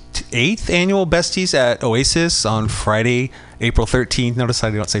Awards. The 8th annual Besties at Oasis on Friday, April 13th. Notice I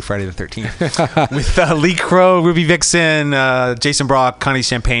don't say Friday the 13th. With Lee Crow, Ruby Vixen, Jason Brock, Connie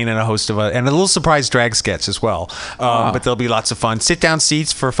Champagne, and a host of and a little surprise drag sketch as well. But there'll be lots of fun. Sit-down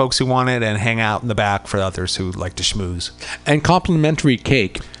seats for folks who want it, and hang out in the back for others who like to schmooze. And complimentary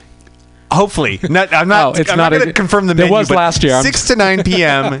cake. Hopefully, I'm not going to confirm the there menu. was but last year. 6 to 9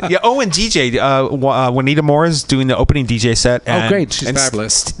 p.m. Yeah. Oh, and DJ Juanita Moore is doing the opening DJ set. And, great! She's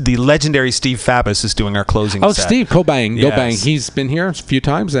fabulous. The legendary Steve Fabus is doing our closing. Oh, set. Steve Cobang, Yes. Gobang. He's been here a few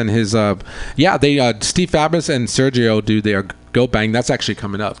times, and his Steve Fabus and Sergio do their Go Bang. That's actually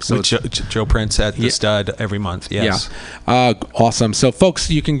coming up. So With Joe Prince at the Stud every month. Yes. Yeah. Awesome. So, folks,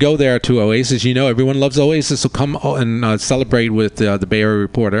 you can go there to Oasis. You know, everyone loves Oasis, so come and celebrate with the Bay Area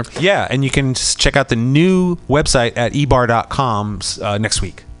Reporter. Yeah, and you can check out the new website at ebar.com next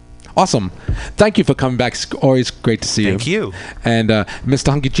week. Awesome. Thank you for coming back. It's always great to see you. Thank you. And Mr.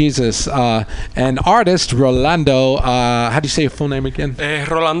 Hunky Jesus, and artist Rolando, how do you say your full name again?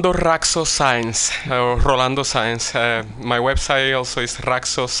 Rolando Raxo Science, or Rolando Science. My website also is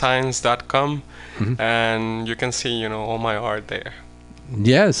raxoscience.com, and you can see, all my art there.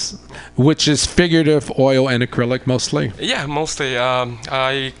 Yes, which is figurative, oil, and acrylic mostly. Yeah, mostly.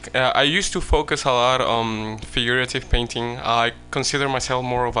 I used to focus a lot on figurative painting. I consider myself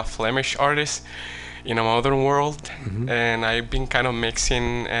more of a Flemish artist in a modern world, and I've been kind of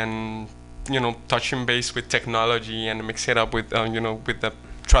mixing and touching base with technology and mix it up with with the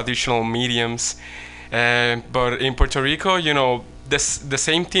traditional mediums. But in Puerto Rico, the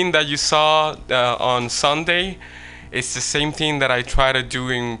same thing that you saw on Sunday, it's the same thing that I try to do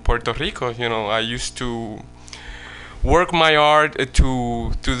in Puerto Rico. I used to work my art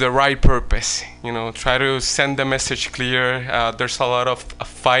to the right purpose. Try to send the message clear. There's a lot of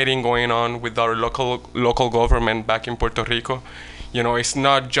fighting going on with our local government back in Puerto Rico. It's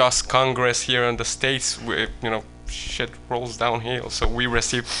not just Congress here in the States. Shit rolls downhill. So we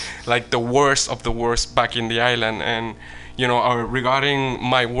receive like the worst of the worst back in the island. And regarding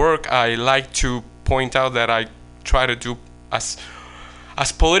my work, I like to point out that I try to do as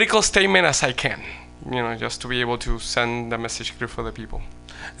political statement as I can. Just to be able to send the message clear for the people.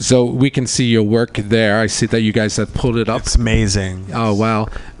 So we can see your work there. I see that you guys have pulled it up. It's amazing. Oh, wow.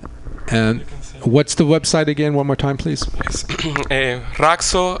 And what's the website again? One more time, please. Yes.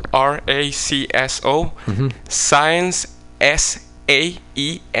 Raxo, RACSO, Science, SAENC.com.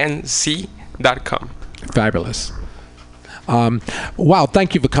 Fabulous. Wow,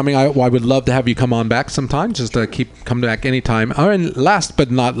 thank you for coming. I would love to have you come on back sometime, just to come back anytime. And last but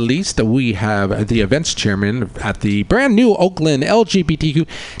not least, we have the events chairman at the brand new Oakland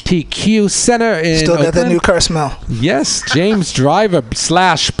LGBTQ Center in Still got Oakland. that new car smell. Yes, James Driver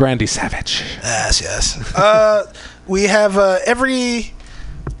 / Brandy Savage. Yes. We have every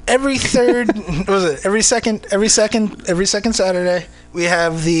third, what was it? Every second Saturday, we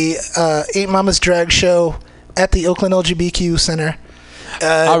have the Eight Mamas Drag Show at the Oakland LGBTQ Center.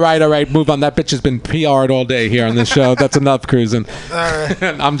 All right. Move on. That bitch has been PR'd all day here on this show. That's enough cruising. All right.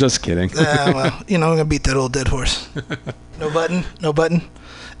 I'm just kidding. Well, I'm going to beat that old dead horse. No button.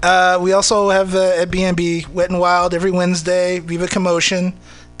 We also have at B&B Wet and Wild every Wednesday, Viva Commotion,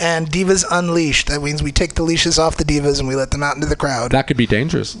 and Divas Unleashed. That means we take the leashes off the divas and we let them out into the crowd. That could be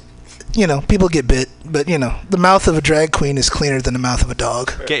dangerous. People get bit, but the mouth of a drag queen is cleaner than the mouth of a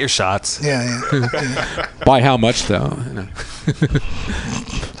dog. Get your shots. Yeah. By how much, though?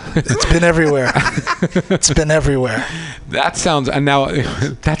 It's been everywhere. That sounds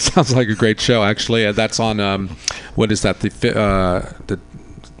like a great show. Actually, that's on what is that? The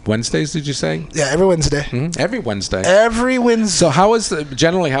Wednesdays? Did you say? Yeah, every Wednesday. Mm-hmm. Every Wednesday. So how is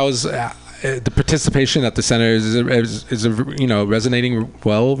the participation at the center is resonating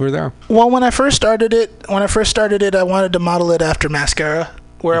well over there? Well, when I first started it, I wanted to model it after Mascara,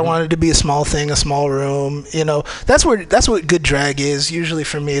 where I wanted to be a small thing, a small room. That's what good drag is. Usually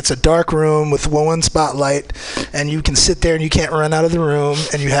for me, it's a dark room with one spotlight, and you can sit there and you can't run out of the room,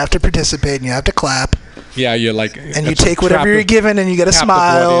 and you have to participate and you have to clap. Yeah, you're like, and you take whatever you're given, and you get a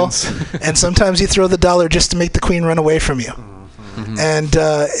smile, and sometimes you throw the $1 just to make the queen run away from you, and.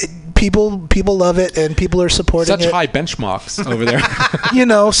 People love it, and people are supporting it. Such high benchmarks over there.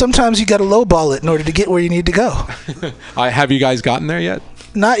 Sometimes you got to lowball it in order to get where you need to go. Have you guys gotten there yet?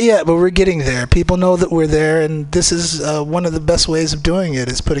 Not yet, but we're getting there. People know that we're there, and this is one of the best ways of doing it,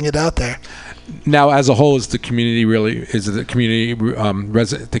 is putting it out there. Now, as a whole, the community community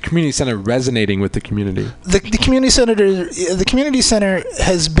center resonating with the community? The community center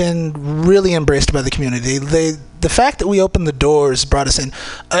has been really embraced by the community. The fact that we opened the doors brought us in.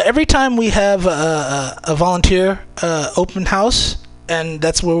 Every time we have a volunteer open house, and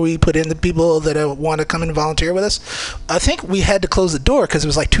that's where we put in the people that want to come and volunteer with us, I think we had to close the door because it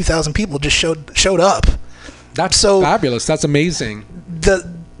was like 2,000 people just showed up. That's so fabulous. That's amazing. The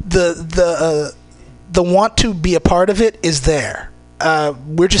want to be a part of it is there.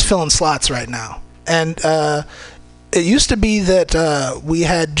 We're just filling slots right now, and it used to be that we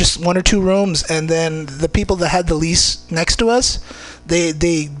had just 1 or 2 rooms, and then the people that had the lease next to us,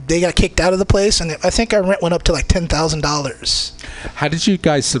 they got kicked out of the place, and I think our rent went up to like $10,000. How did you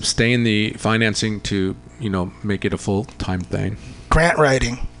guys sustain the financing to make it a full-time thing? Grant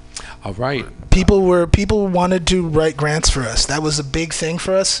writing. All right. People wanted to write grants for us. That was a big thing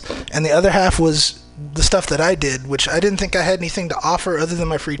for us, and the other half was the stuff that I did, which I didn't think I had anything to offer other than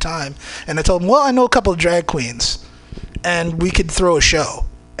my free time. And I told them, well, I know a couple of drag queens, and we could throw a show.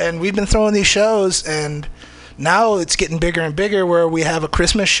 And we've been throwing these shows, and now it's getting bigger and bigger, where we have a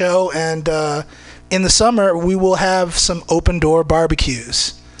Christmas show, and in the summer we will have some open door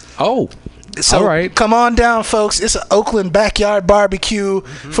barbecues. Oh. So all right. Come on down, folks. It's an Oakland backyard barbecue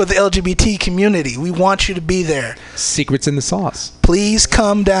for the LGBT community. We want you to be there. Secrets in the sauce. Please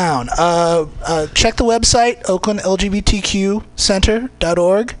come down. Check the website,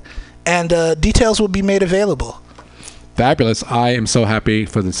 oaklandlgbtqcenter.org, and details will be made available. Fabulous. I am so happy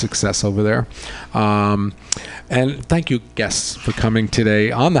for the success over there. And thank you, guests, for coming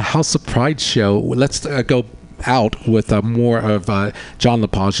today on the House of Pride show. Let's go out with more of John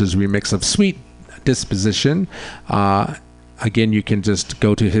LaPage's remix of Sweet Disposition. Again, you can just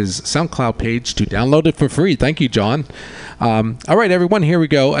go to his SoundCloud page to download it for free. Thank you, John. All right, everyone, here we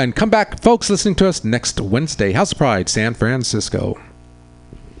go. And come back, folks, listening to us next Wednesday. House of Pride, San Francisco.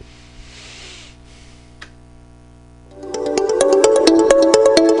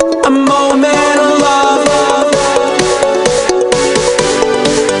 A moment of love.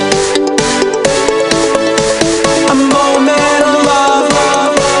 A moment of love.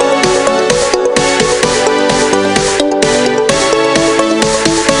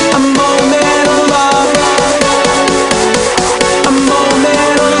 A moment of love. A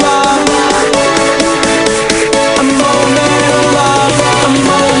moment of love. A moment of love.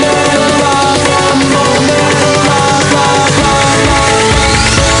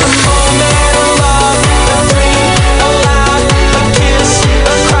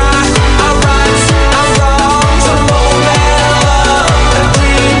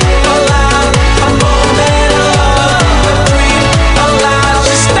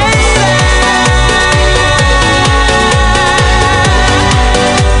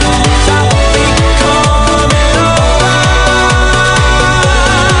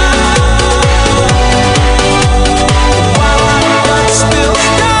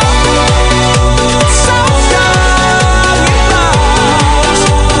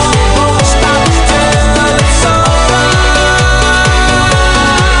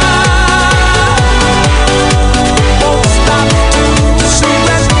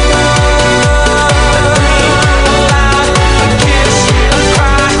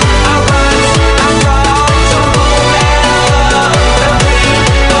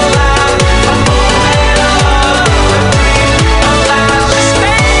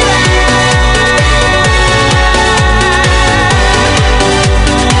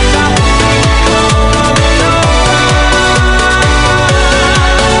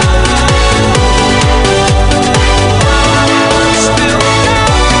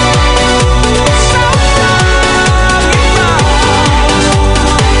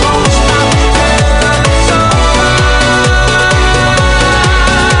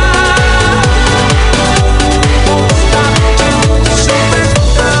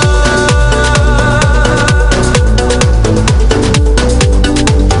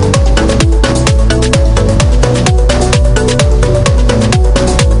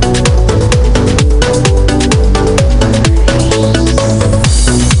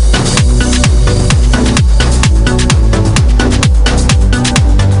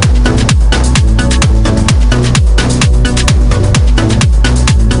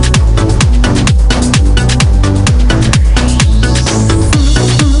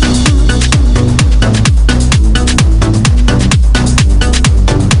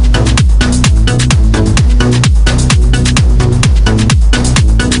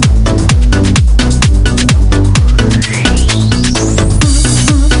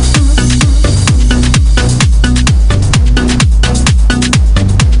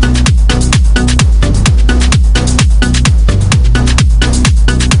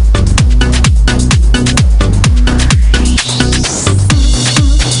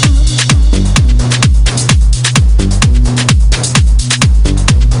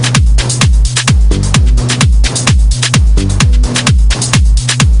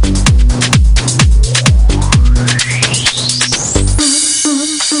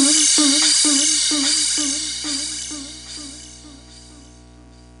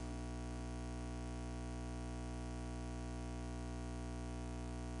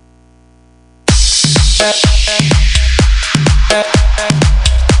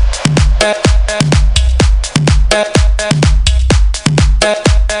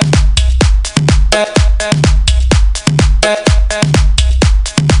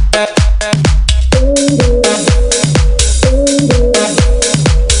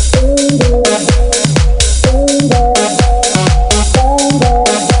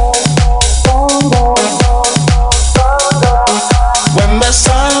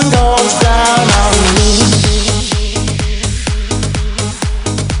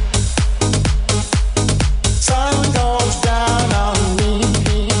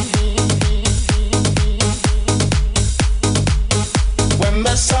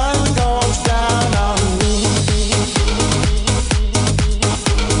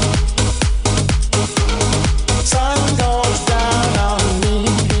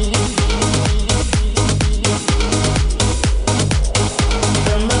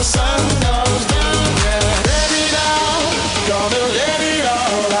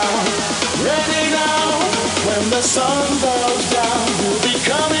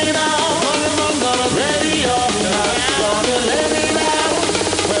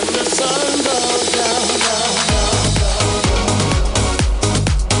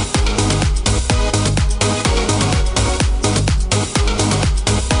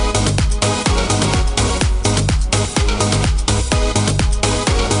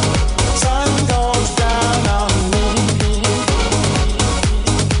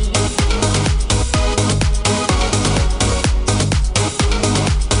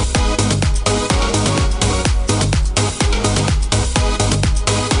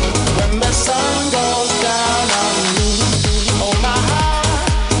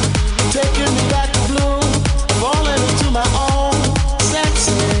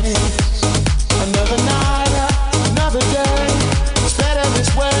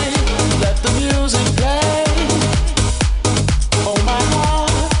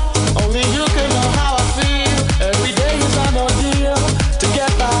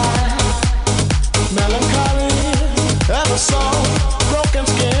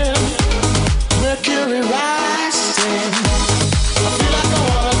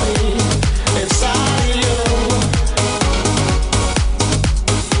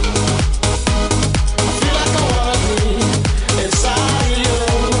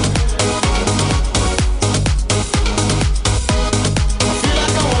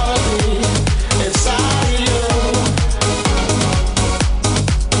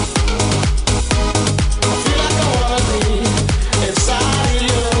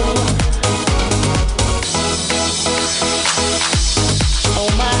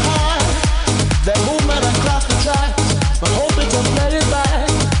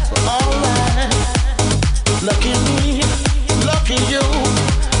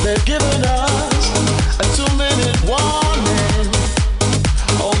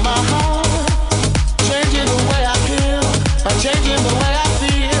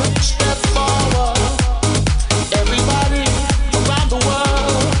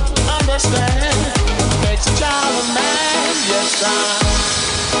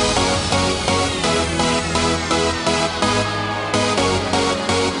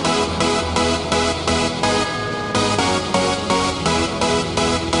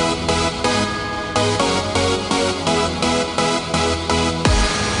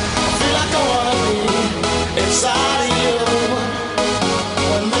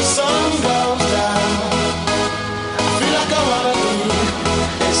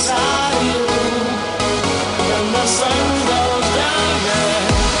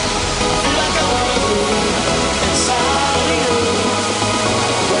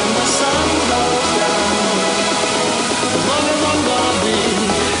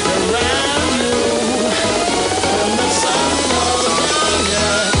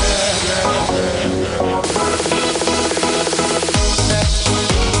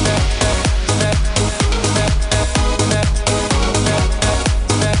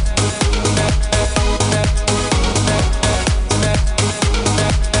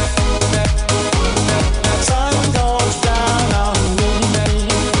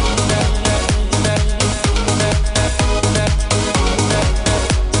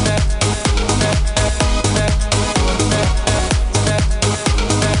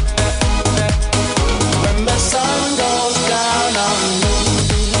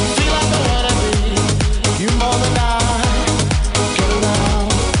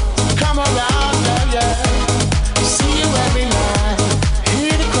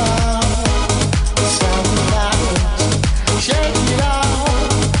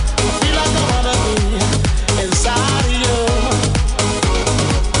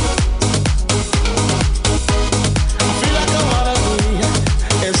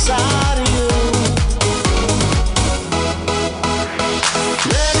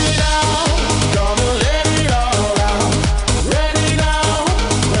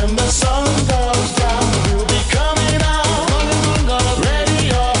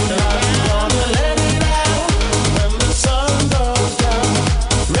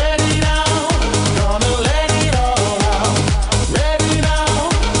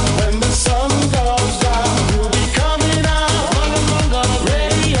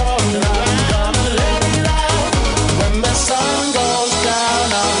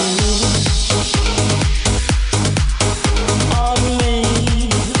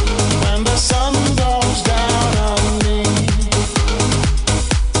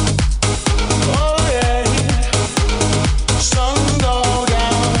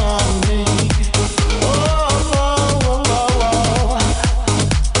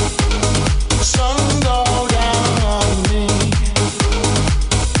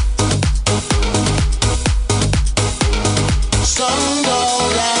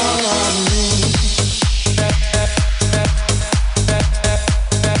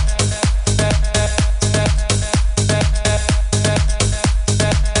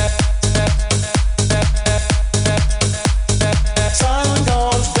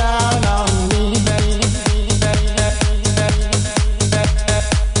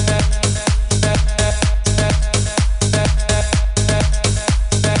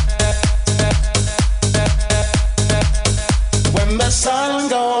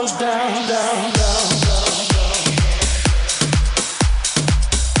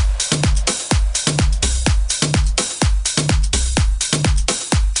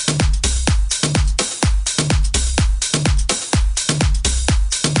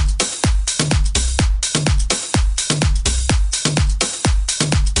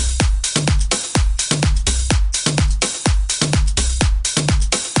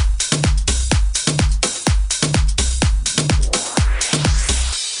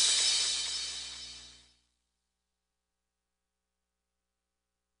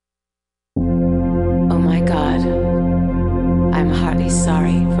 eternally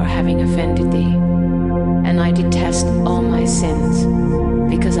sorry for having offended thee, and I detest all my sins,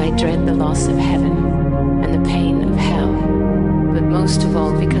 because I dread the loss of heaven and the pain of hell, but most of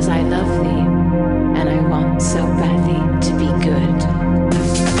all because I love thee, and I want so badly to be good.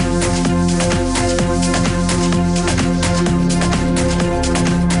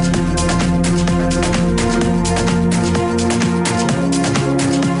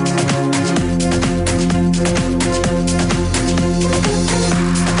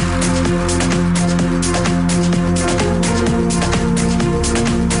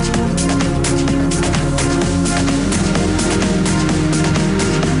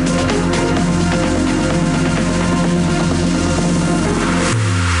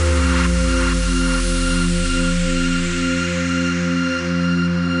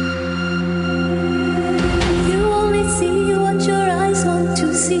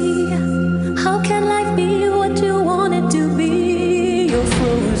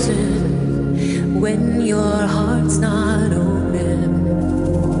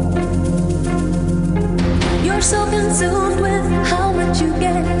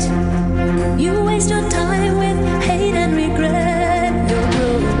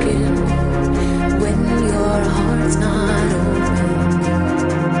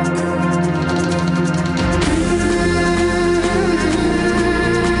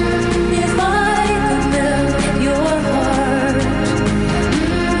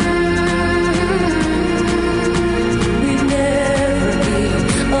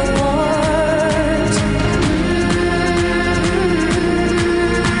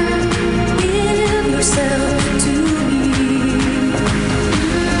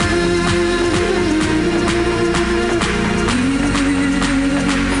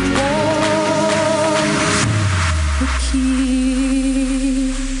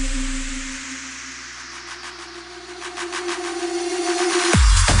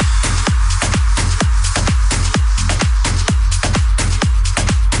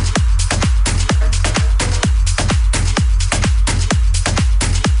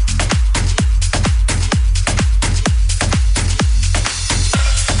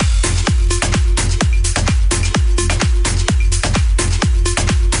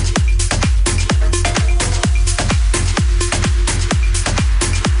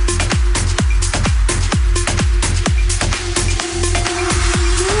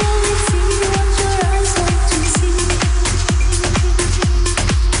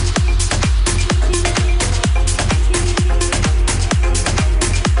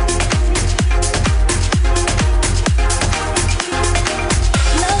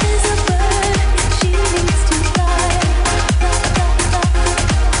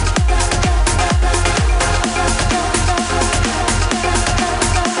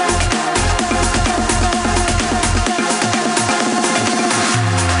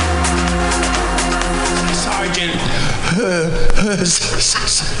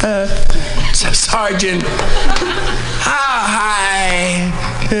 Sergeant. Hi.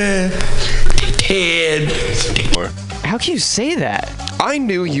 Ted. How can you say that? I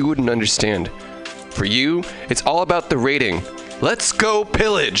knew you wouldn't understand. For you, it's all about the rating. Let's go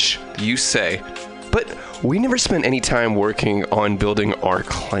pillage, you say. But we never spent any time working on building our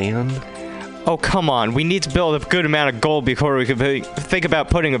clan. Oh, come on. We need to build a good amount of gold before we can think about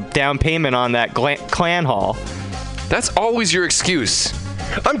putting a down payment on that clan hall. That's always your excuse.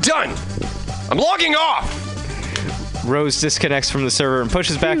 I'm done. I'm logging off. Rose disconnects from the server and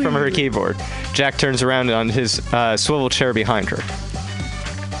pushes back from her keyboard. Jack turns around on his swivel chair behind her.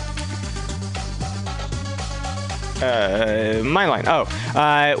 My line. Oh,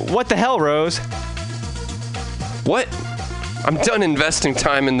 what the hell, Rose? What? I'm done investing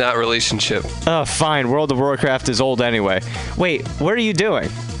time in that relationship. Oh, fine. World of Warcraft is old anyway. Wait, what are you doing?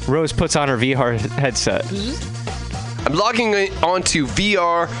 Rose puts on her VR headset. I'm logging onto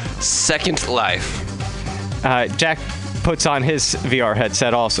VR Second Life. Jack puts on his VR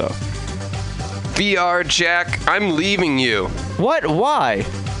headset also. VR, Jack, I'm leaving you. What? Why?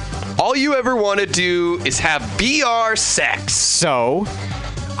 All you ever want to do is have VR sex. So?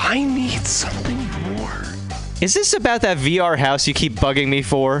 I need something more. Is this about that VR house you keep bugging me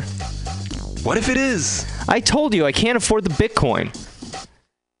for? What if it is? I told you I can't afford the Bitcoin.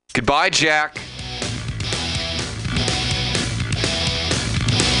 Goodbye, Jack.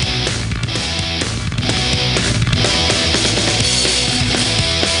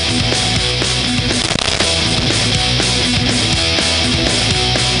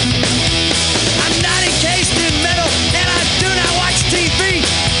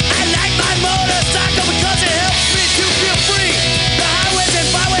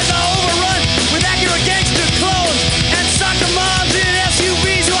 Gangster clothes and soccer moms in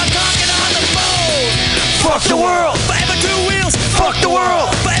the world.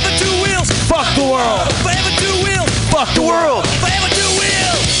 Forever two wheels. Fuck the world. Forever two wheels. Fuck the world. Forever two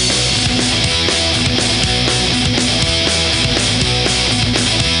wheels.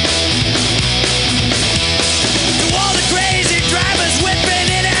 To all the crazy drivers whipping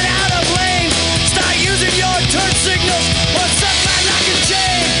in and out of lanes, start using your turn signals or suck my lock and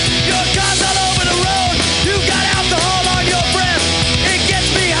chain. Your car's all over the road. You got alcohol on your breath. It gets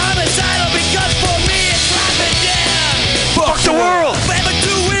me homicidal because for me it's life and death. Fuck the world. Forever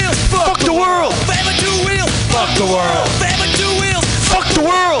two wheels. Fuck the world. Forever two wheels. Fuck the world. Forever two wheels. Fuck the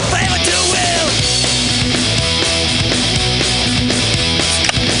world. Forever two wheels.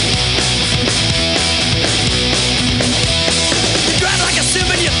 You drive like a sim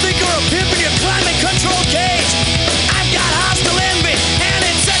and you think you're a pimp and you're climbing control cage. I've got hostile envy and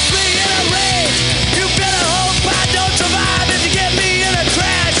it sets me in a rage. You better hope I don't survive if you get me in a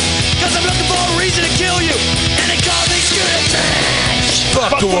crash. Cause I'm looking for a reason to kill you and they call me scooter trash.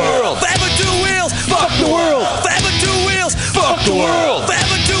 Fuck the world. Forever two wheels. Fuck the world. Forever two wheels. Fuck the world.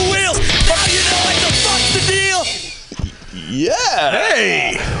 Forever two wheels. Now you know what the fuck's the deal. Yeah.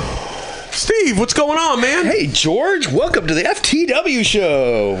 Hey. Steve, what's going on, man? Hey, George. Welcome to the FTW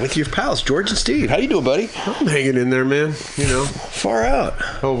show with your pals, George and Steve. How you doing, buddy? I'm hanging in there, man. You know. Far out.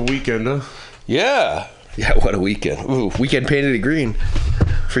 Hell of a weekend, huh? Yeah. Yeah, what a weekend. Ooh, weekend painted it green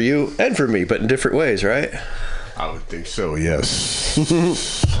for you and for me, but in different ways, right? I would think so, yes.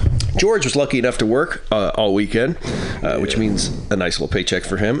 George was lucky enough to work all weekend, which means a nice little paycheck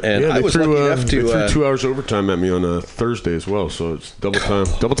for him. And I was lucky enough to... They threw 2 hours overtime at me on a Thursday as well, so it's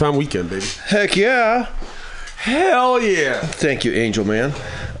double time weekend, baby. Heck yeah. Hell yeah. Thank you, Angel Man. He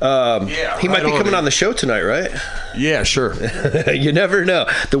might be right on, coming man. on the show tonight, right? Yeah, sure. You never know.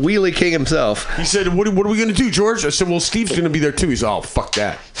 The Wheelie King himself. He said, what are we going to do, George? I said, well, Steve's going to be there too. He's all, fuck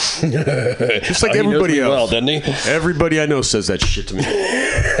that. Just like everybody else. Well, doesn't he? Everybody I know says that shit to me.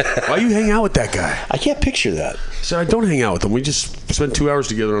 Why you hang out with that guy? I can't picture that. He said, I don't hang out with him. We just spend 2 hours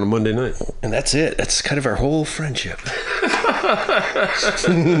together on a Monday night. And that's it. That's kind of our whole friendship.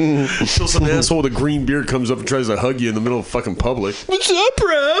 Until some asshole with a green beard comes up and tries to hug you in the middle of fucking public. What's up,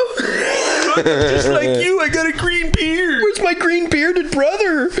 bro? Just like you, I got a green beard. Where's my green bearded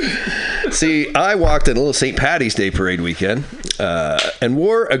brother? See, I walked in a little St. Patty's Day parade weekend and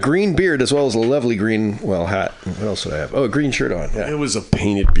wore a green beard as well as a lovely green, hat. What else did I have? Oh, a green shirt on. Yeah. It was a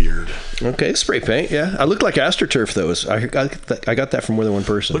painted beard. Okay, spray paint, yeah. I looked like AstroTurf, though. I got that from more than one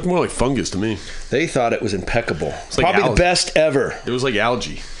person. Looked more like fungus to me. They thought it was impeccable. It's like probably the best ever. It was like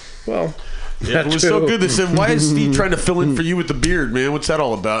algae. Well, yeah, it was so good. They said, why is Steve trying to fill in for you with the beard, man? What's that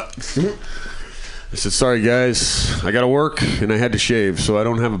all about? I said, sorry, guys. I got to work, and I had to shave, so I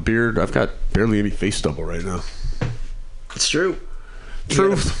don't have a beard. I've got barely any face stubble right now. It's true.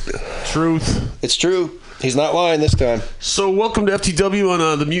 Truth. It's true. He's not lying this time. So welcome to FTW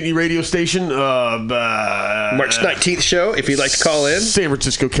on the Mutiny Radio Station. March 19th show, if you'd like to call in. San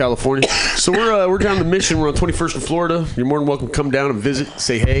Francisco, California. So we're down the Mission. We're on 21st in Florida. You're more than welcome to come down and visit,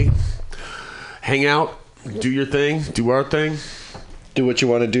 say hey, hang out, do your thing, do our thing. Do what you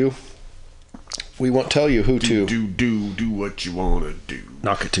want to do. We won't tell you who to. Do what you want to do.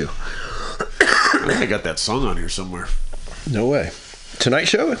 Knock it to. I think I got that song on here somewhere. No way. Tonight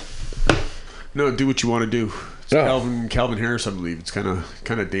show? No, do what you want to do. It's Calvin Harris, I believe. It's kind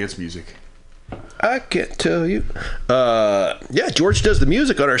of dance music. I can't tell you. George does the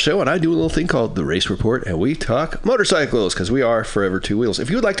music on our show, and I do a little thing called The Race Report, and we talk motorcycles, because we are forever two wheels. If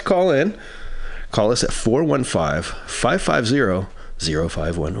you would like to call in, call us at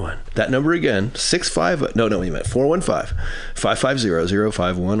 415-550-0511. That number again,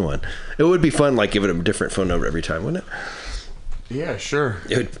 415-550-0511. It would be fun, like, giving them a different phone number every time, wouldn't it? Yeah, sure.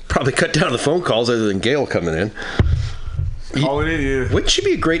 It would probably cut down the phone calls other than Gail coming in. Calling in, yeah. Wouldn't she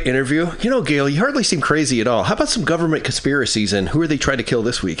be a great interview? You know, Gail, you hardly seem crazy at all. How about some government conspiracies and who are they trying to kill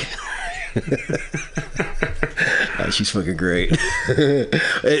this week? She's fucking great.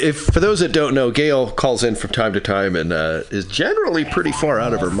 For those that don't know, Gail calls in from time to time and is generally pretty far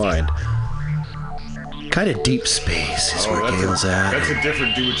out of her mind. Kind of deep space is where Gail's at. That's a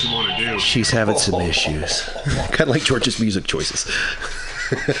different do what you want to do. She's having some issues. Kind of like George's music choices.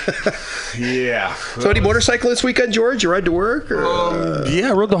 Yeah. So any motorcycle this weekend, George? You ride to work? Or, yeah,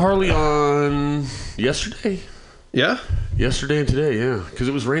 I rode the Harley on yesterday. Yeah? Yesterday and today, yeah. Because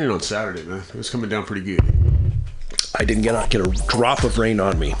it was raining on Saturday, man. It was coming down pretty good. I didn't get a drop of rain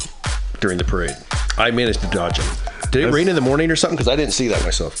on me during the parade. I managed to dodge it. Did it rain in the morning or something? Because I didn't see that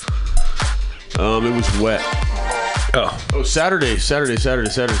myself. It was wet. Oh, Saturday.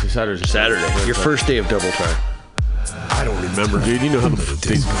 Your first day of double time. I don't remember, dude. You know how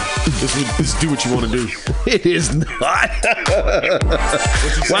this do what you want to do. It is not.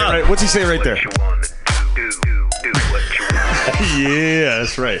 What's he saying right there? Yeah,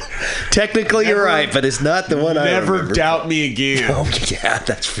 that's right. Technically, you're right, but it's not the one I Never remember. doubt me again. Oh, yeah,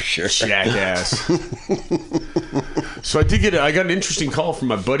 that's for sure. Jackass. So I got an interesting call from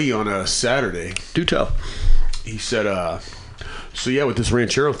my buddy on a Saturday. Do tell. He said, so yeah, with this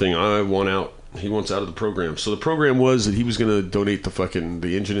Ranchero thing, I want out. He wants out of the program. So the program was that he was going to donate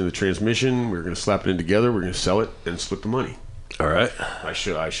the engine and the transmission. We were going to slap it in together. We were going to sell it and split the money. All right. I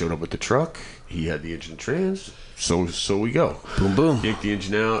showed up with the truck. He had the engine trans. So we go. Boom, boom. Yanked the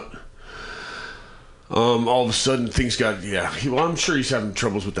engine out. All of a sudden, things got, I'm sure he's having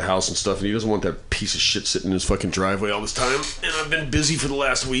troubles with the house and stuff, and he doesn't want that piece of shit sitting in his fucking driveway all this time. And I've been busy for the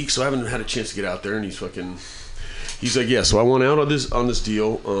last week, so I haven't had a chance to get out there, and he's like, yeah, so I want out on this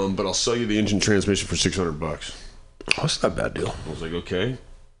deal, but I'll sell you the engine transmission for $600. Oh, that's not a bad deal. I was like, okay,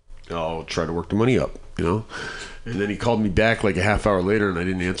 I'll try to work the money up, And then he called me back like a half hour later, and I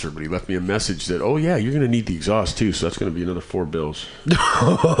didn't answer, but he left me a message that, oh yeah, you're going to need the exhaust too, so that's going to be another $4.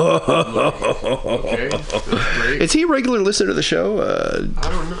 Okay, that's great. Is he a regular listener to the show?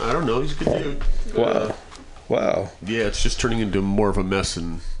 I don't know. He's a good dude. Wow. Yeah, it's just turning into more of a mess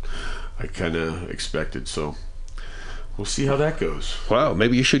than I kind of expected, so we'll see how that goes. Wow,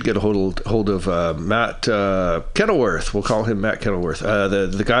 maybe you should get a hold of Matt Kenilworth. We'll call him Matt Kenilworth.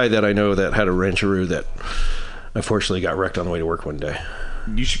 The guy that I know that had a Rancheroo that unfortunately got wrecked on the way to work one day.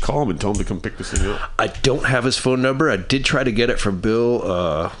 You should call him and tell him to come pick this thing up. I don't have his phone number. I did try to get it from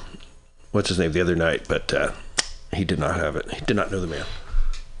Bill, what's his name, the other night, but he did not have it. He did not know the man.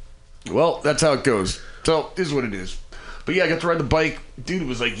 Well, that's how it goes. So, this is what it is. But yeah, I got to ride the bike. Dude, it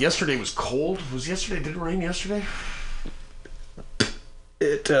was like yesterday was cold. Did it rain yesterday?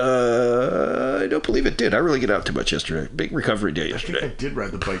 I don't believe it did. I really get out too much yesterday. Big recovery day yesterday. I think I did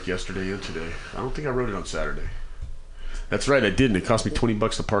ride the bike yesterday and today. I don't think I rode it on Saturday. That's right, I did, and it cost me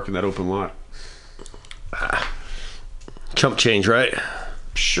 $20 to park in that open lot. Chump change, right?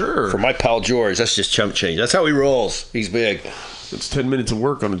 Sure. For my pal George, that's just chump change. That's how he rolls. He's big. It's 10 minutes of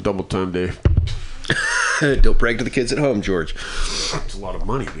work on a double time day. Don't brag to the kids at home, George. It's a lot of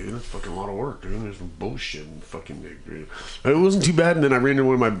money, dude. It's fucking a lot of work, dude. There's some bullshit and fucking. It wasn't too bad, and then I ran into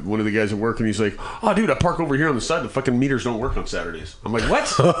one of the guys at work, and he's like, "Oh, dude, I park over here on the side. The fucking meters don't work on Saturdays." I'm like,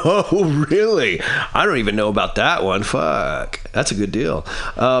 "What?" Oh, really? I don't even know about that one. Fuck, that's a good deal.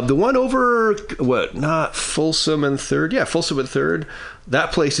 The one over not Folsom and Third? Yeah, Folsom and Third.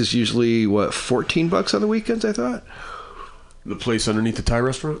 That place is usually $14 on the weekends. I thought. The place underneath the Thai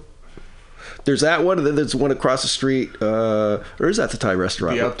restaurant. There's that one, and then there's one across the street. Or is that the Thai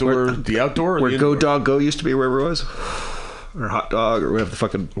restaurant? The outdoor, where Go Dog Go used to be, wherever it was, or Hot Dog, or whatever the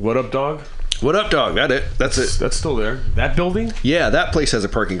fucking. What Up Dog? What Up Dog? That's it. That's still there. That building? Yeah, that place has a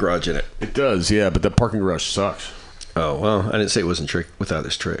parking garage in it. It does, yeah, but that parking garage sucks. Oh well, I didn't say it wasn't without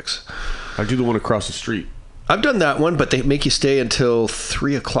its tricks. I do the one across the street. I've done that one, but they make you stay until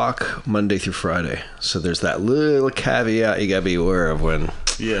 3:00 Monday through Friday. So there's that little caveat you gotta be aware of when.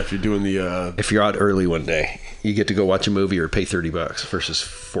 Yeah, if you're doing the. If you're out early one day, you get to go watch a movie or pay $30 versus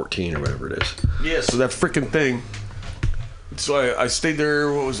 14 or whatever it is. Yeah, so that freaking thing. So I stayed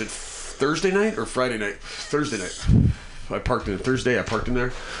there. What was it? Thursday night or Friday night? Thursday night. I parked in Thursday. I parked in there.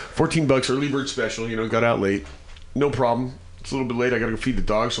 $14 early bird special. Got out late. No problem. It's a little bit late. I got to go feed the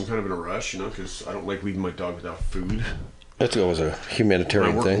dog, so I'm kind of in a rush, because I don't like leaving my dog without food. That's always a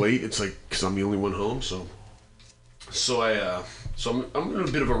humanitarian thing. When I work thing. late, it's like because I'm the only one home, so I'm in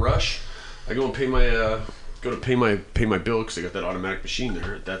a bit of a rush. I go and pay my bill because I got that automatic machine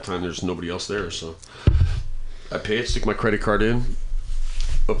there. At that time, there's nobody else there, so I pay it, stick my credit card in,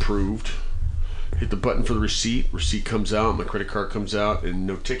 approved, hit the button for the receipt. Receipt comes out, my credit card comes out, and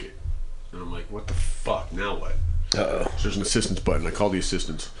no ticket. And I'm like, what the fuck? Now what? Uh-oh. So there's an assistance button. I call the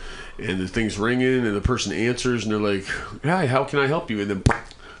assistants, and the thing's ringing, and the person answers, and they're like, "Hi, how can I help you?" And then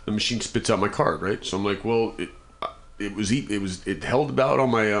the machine spits out my card, right? So I'm like, "Well, it held about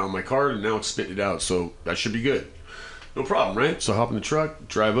on my card, and now it's spitting it out, so that should be good, no problem, right?" So I hop in the truck,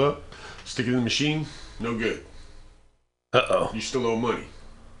 drive up, stick it in the machine, no good. You still owe money.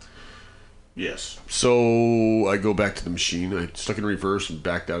 Yes. So I go back to the machine. I stuck it in reverse and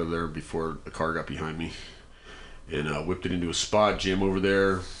backed out of there before the car got behind me. And whipped it into a spot, jam over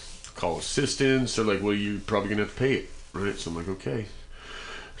there, call assistance. They're like, well, you're probably going to have to pay it, right? So I'm like, okay.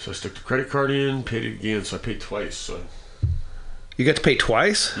 So I stuck the credit card in, paid it again, so I paid twice. So you got to pay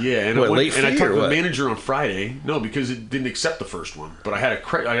twice? Yeah, and what, I talked to the manager on Friday. No, because it didn't accept the first one. But I had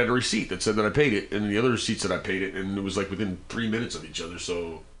a receipt that said that I paid it, and the other receipt said I paid it, and it was like within 3 minutes of each other,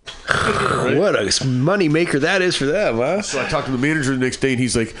 so Right? What a money maker that is for them, huh? So I talked to the manager the next day, and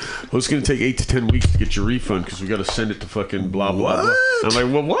he's like, "Well, it's going to take 8 to 10 weeks to get your refund because we got to send it to fucking blah blah blah." I'm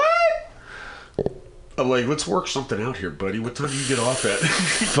like, "Well, what?" I'm like, "Let's work something out here, buddy. What time do you get off at?"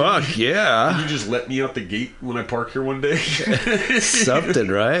 Fuck yeah! Can you just let me out the gate when I park here one day? Something,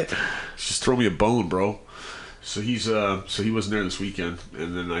 right? Just throw me a bone, bro. So he wasn't there this weekend,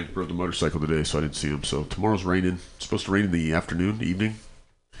 and then I rode the motorcycle today, so I didn't see him. So tomorrow's raining. It's supposed to rain in the afternoon, evening.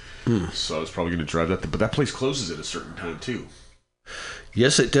 So I was probably going to drive that, but that place closes at a certain time too.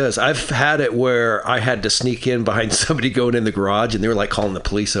 Yes, it does. I've had it where I had to sneak in behind somebody going in the garage, and they were like calling the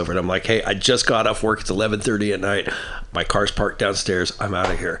police over, and I'm like, "Hey, I just got off work. It's 11:30 at night. My car's parked downstairs. I'm out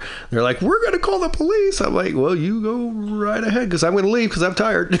of here." They're like, "We're going to call the police." I'm like, "Well, you go right ahead, because I'm going to leave because I'm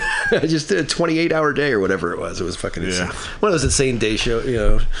tired." I just did a 28-hour day or whatever it was. It was fucking insane. One of those insane day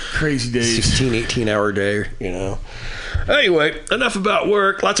show, crazy days, 16, 18-hour day, Anyway, enough about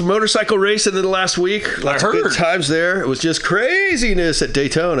work. Lots of motorcycle racing in the last week. Lots of good times there. It was just craziness at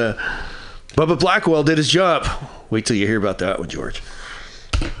Daytona. Bubba Blackwell did his jump. Wait till you hear about that one, George.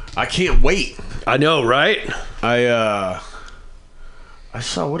 I can't wait. I know, right? I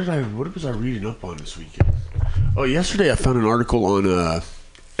saw, what was I reading up on this weekend? Oh, yesterday I found an article on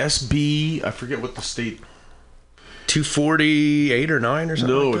SB, I forget what the state. 248 or 9 or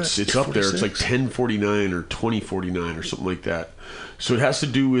something. No, like that? it's up there. It's like 1049 or 2049 or something like that. So it has to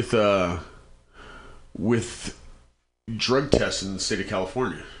do with drug tests in the state of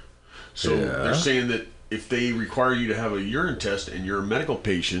California. So they're saying that if they require you to have a urine test and you're a medical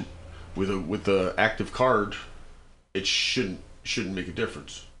patient with a active card, it shouldn't make a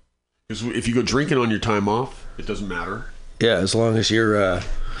difference. Because if you go drinking on your time off, it doesn't matter. Yeah, as long as you're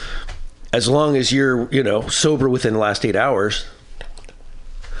sober within the last 8 hours.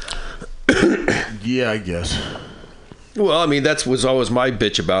 Yeah, I guess. Well, I mean, that was always my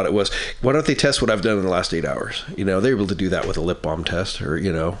bitch about it was, why don't they test what I've done in the last 8 hours? They're able to do that with a lip balm test or,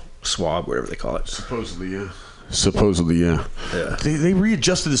 swab, whatever they call it. Supposedly, yeah. Yeah. They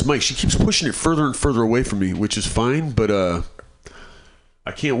readjusted this mic. She keeps pushing it further and further away from me, which is fine, but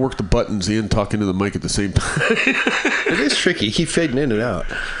I can't work the buttons and talk into the mic at the same time. It is tricky. You keep fading in and out.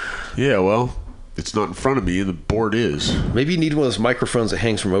 Yeah, well, it's not in front of me, and the board is. Maybe you need one of those microphones that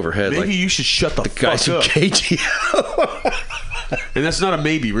hangs from overhead. Maybe you should shut the guys fuck from up. KGO. And that's not a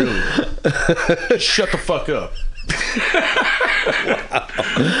maybe, really. Just shut the fuck up. Wow.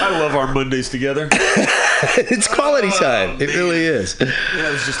 I love our Mondays together. It's quality time. It really is. Yeah,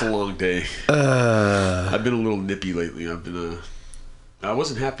 it was just a long day. I've been a little nippy lately. I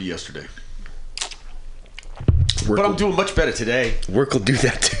wasn't happy yesterday. But I'm doing much better today. Work will do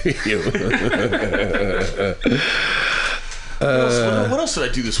that to you. What else did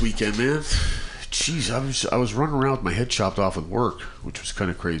I do this weekend, man? Jeez, I was running around with my head chopped off with work, which was kind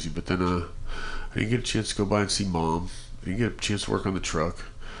of crazy. But then I didn't get a chance to go by and see Mom. I didn't get a chance to work on the truck.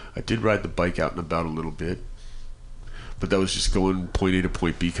 I did ride the bike out and about a little bit. But that was just going point A to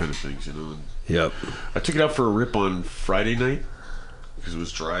point B kind of things, And yep. I took it out for a rip on Friday night because it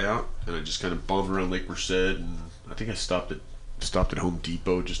was dry out. And I just kind of bombed around Lake Merced, and I think I stopped at Home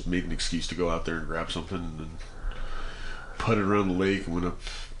Depot, just made an excuse to go out there and grab something, and then putted around the lake and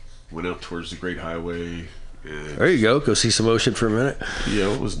went out towards the Great Highway. And there you go see some ocean for a minute.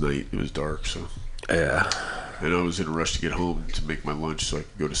 Yeah, it was night. It was dark, so yeah. And I was in a rush to get home to make my lunch so I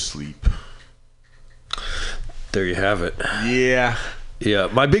could go to sleep. There you have it. Yeah. Yeah,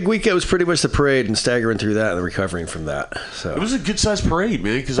 my big weekend was pretty much the parade and staggering through that and recovering from that. So it was a good sized parade,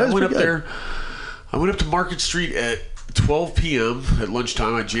 man, because I went up there. I went up to Market Street at 12 p.m. at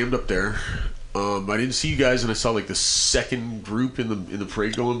lunchtime. I jammed up there. I didn't see you guys, and I saw like the second group in the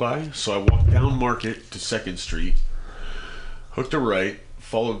parade going by. So I walked down Market to 2nd Street, hooked a right,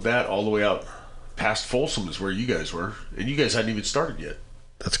 followed that all the way out past Folsom is where you guys were, and you guys hadn't even started yet.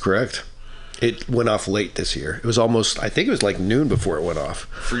 That's correct. It went off late this year. It was I think it was like noon before it went off.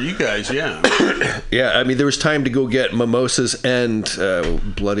 For you guys, yeah. Yeah, I mean, there was time to go get mimosas and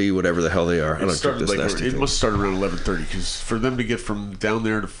bloody whatever the hell they are. It must have started around 11:30, because for them to get from down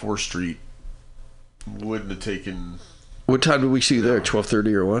there to 4th Street wouldn't have taken... What time did we see you there?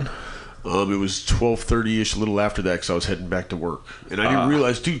 12:30 or 1? It was 12:30ish, a little after that, because I was heading back to work. And I didn't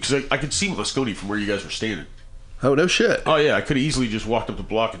realize, dude, because I could see Moscone from where you guys were standing. Oh, no shit. Oh, yeah. I could have easily just walked up the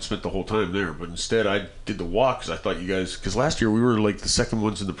block and spent the whole time there. But instead, I did the walk because I thought you guys... Because last year, we were like the second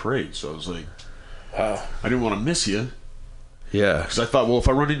ones in the parade. So I was like... Wow. I didn't want to miss you. Yeah. Because I thought, well, if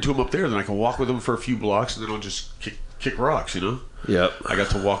I run into them up there, then I can walk with them for a few blocks, and then I'll just kick rocks, Yep. I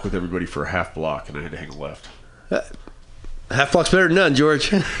got to walk with everybody for a half block, and I had to hang a left. Half block's better than none, George.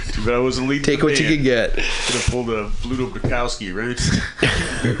 Too bad I wasn't leading. Take what you can get. Could have pulled a Bluto Bukowski, right?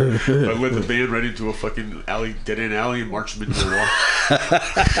 I led the band right into a fucking dead end alley and marched them into the wall.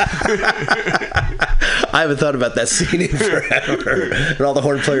 I haven't thought about that scene in forever. And all the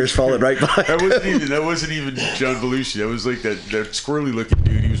horn players falling right behind. That wasn't even John Belushi. That was like that squirrely looking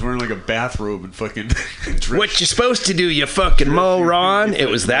dude. He was wearing like a bathrobe and fucking dress. What you supposed to do, you fucking moron? It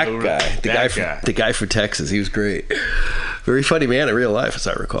was that guy. The guy from Texas. He was great. Very funny man in real life, as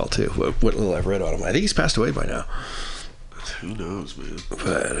I recall, too. What little I've read on him. I think he's passed away by now. Who knows, man?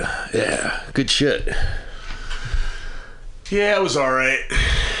 But, yeah, good shit. Yeah, it was all right.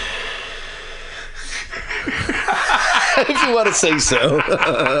 If you want to say so.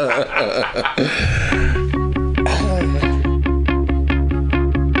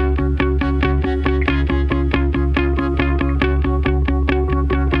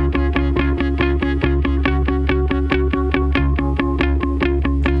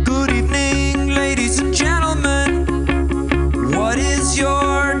 Good evening, ladies and gentlemen. What is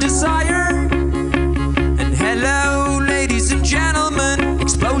your desire? And hello, ladies and gentlemen.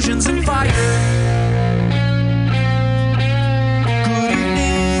 Explosions and fire. Good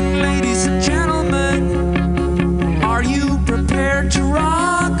evening, ladies and gentlemen. Are you prepared to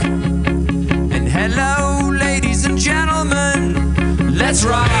rock? And hello, ladies and gentlemen. Let's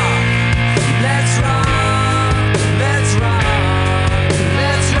rock. Let's rock. Let's rock.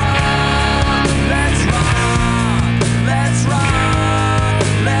 Let's rock. Let's rock. Let's rock.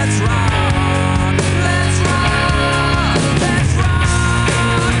 Let's rock. Let's rock. Let's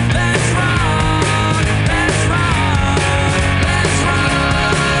rock. Let's rock. Let's rock.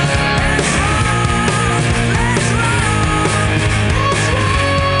 Let's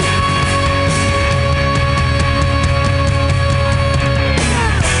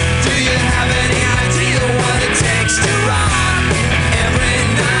Do you have any idea what it takes to rock? Every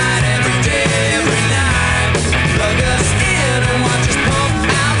night, every day, every night. Plug us in and watch us pump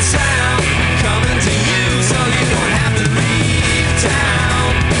out sound. Coming to you so you don't have to leave town.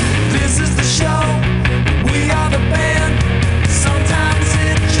 This is the show. We are the band. Sometimes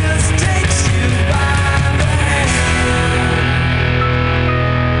it just takes you by the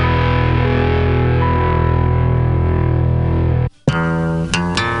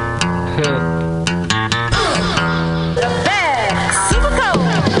The bag, super cool.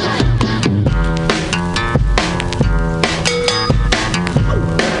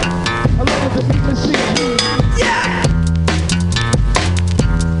 Yeah.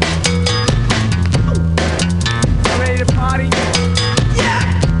 Ready to party?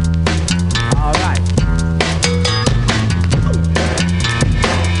 Yeah. All right.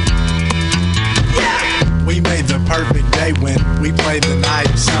 We made the perfect day when we played the night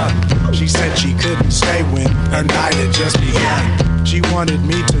sun. She said she couldn't stay when her night had just begun. She wanted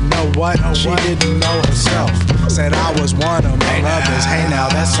me to know what she didn't know herself. Said I was one among others. Hey now,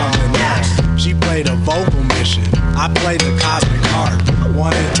 that's something else. She played a vocal mission. I played the cosmic harp.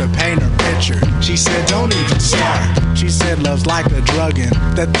 Wanted to paint her picture. She said don't even start. She said love's like a drug and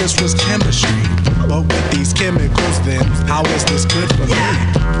that this was chemistry. But with these chemicals then, how is this good for me?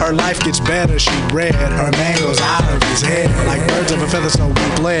 Her life gets better, she read. Her man goes out of his head. Like birds of a feather, so we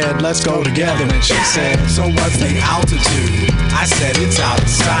bled. Let's go together. And she said, so what's the altitude? I said, it's out of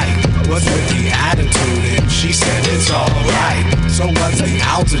sight. What's with the attitude? And she said, it's alright. So what's the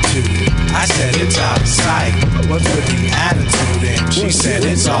altitude? I said, it's out of sight. What's with the attitude? And she said,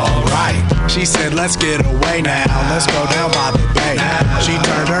 it's alright. She said, let's get away now. Let's go down by the bay. She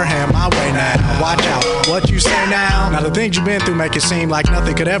turned her hand my way now. Watch out, what you say now? Now the things you've been through make it seem like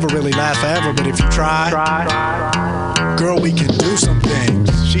nothing could ever really last forever. But if you try, girl, we can do some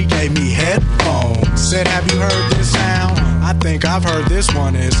things. She gave me headphones. Said, have you heard this sound? I think I've heard this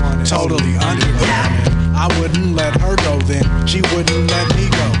one is totally underground. I wouldn't let her go then. She wouldn't let me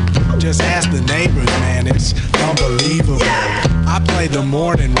go. Just ask the neighbors, man, it's unbelievable. I played the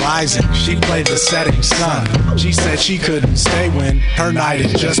morning rising, she played the setting sun. She said she couldn't stay when her night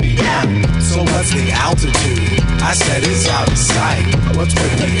had just begun. So what's the altitude? I said it's out of sight. What's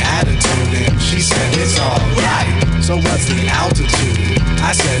with the attitude? And she said it's alright. So what's the altitude?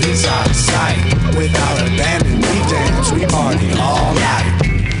 I said it's out of sight. Without abandon, we dance, we party all night.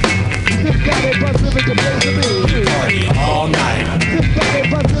 We party all night.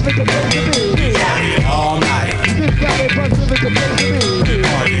 We party all night. We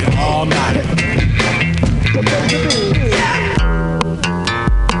party all night.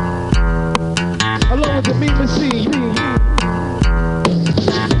 Along with the meat machine.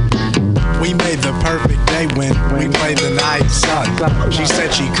 We made the perfect day when we played the night sun. She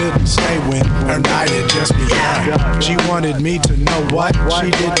couldn't stay when her night had just begun. She wanted me to know what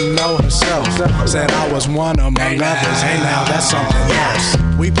she didn't know herself. Said I was one among others. Hey, now that's something else.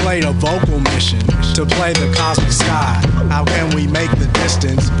 We played a vocal mission to play the cosmic sky. How can we make the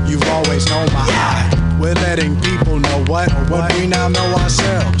distance? You've always known my eye. We're letting people know what we now know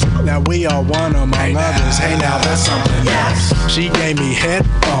ourselves. That we are one among others. Hey, now that's something else. She gave me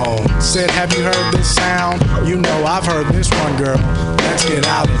headphones. Said, have you heard this sound? You know I've heard this one, girl. Let's get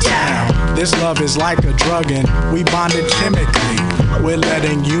out of town. This love is like a drug and we bonded chemically. We're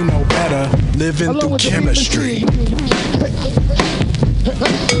letting you know better. Living through chemistry.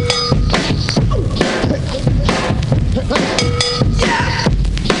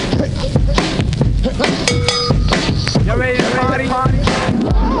 You ready to party?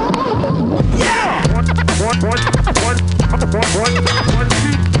 Yeah!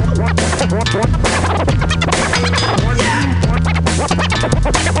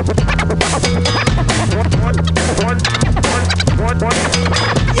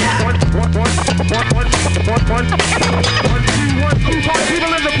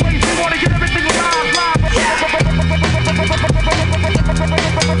 People in the place who want to get everything live.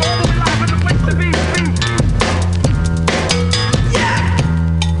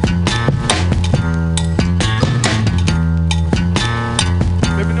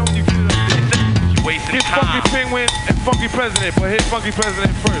 Hit Funky Penguin and Funky President, but hit Funky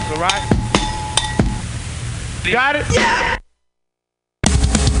President first, alright? Got it? Yeah!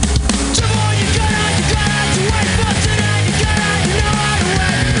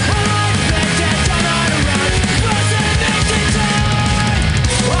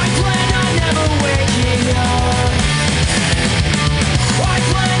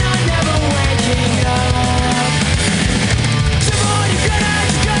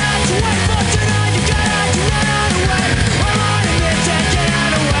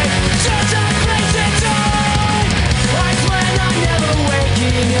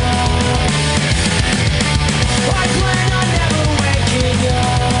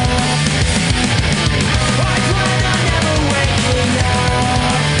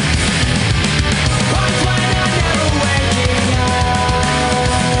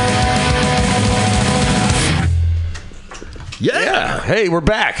 Yeah. Hey, we're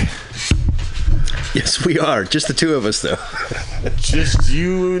back. Yes, we are. Just the two of us, though. Just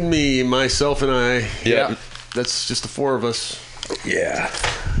you and me, myself and I. Yeah. That's just the four of us. Yeah.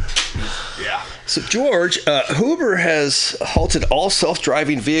 Yeah. So, George, Uber has halted all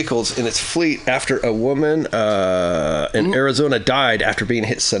self-driving vehicles in its fleet after a woman in Arizona died after being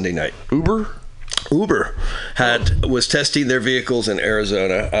hit Sunday night. Uber was testing their vehicles in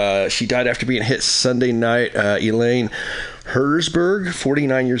Arizona. She died after being hit Sunday night. Elaine Herzberg,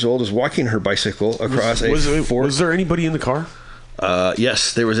 49 years old, was walking her bicycle across Was there anybody in the car?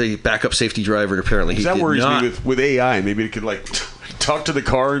 Yes, there was a backup safety driver. Apparently, That worries me with AI. Maybe it could talk to the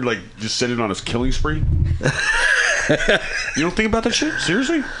car and just set it on a killing spree. You don't think about that shit?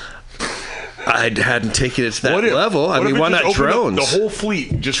 Seriously? I hadn't taken it to that level. I mean, why not drones? The whole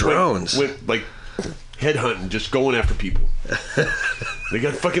fleet just drones went headhunting, just going after people. They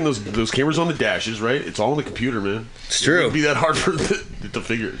got fucking those cameras on the dashes, right? It's all on the computer, man. It's true. It wouldn't be that hard for to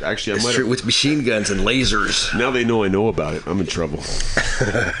figure. Actually, I might have. With machine guns and lasers. Now they know I know about it. I'm in trouble.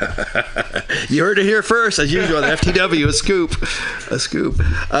 You heard it here first, as usual on FTW. A scoop.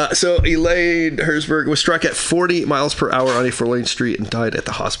 So Elaine Herzberg was struck at 40 miles per hour on a 4-lane street and died at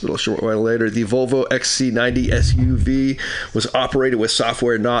the hospital a short while later. The Volvo XC90 SUV was operated with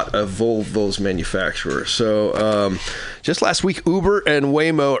software not of Volvo's manufacturer. So just last week, Uber and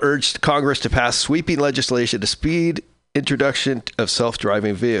Waymo urged Congress to pass sweeping legislation to speed introduction of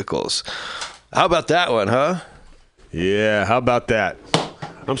self-driving vehicles. How about that one, huh? Yeah, how about that?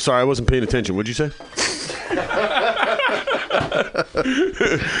 I'm sorry, I wasn't paying attention. What'd you say?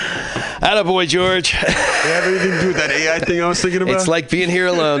 Attaboy, George. Have anything to do with that AI thing I was thinking about? It's like being here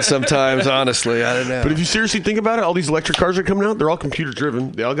alone sometimes, honestly. I don't know. But if you seriously think about it, all these electric cars are coming out. They're all computer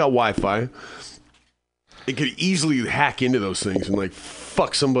driven. They all got Wi-Fi. It could easily hack into those things and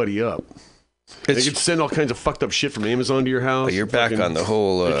fuck somebody up. They could send all kinds of fucked up shit from Amazon to your house. Oh, you're back on the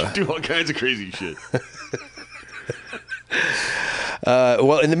whole. They could do all kinds of crazy shit.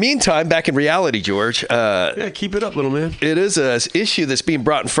 Well, in the meantime, back in reality, George. Yeah, keep it up, little man. It is an issue that's being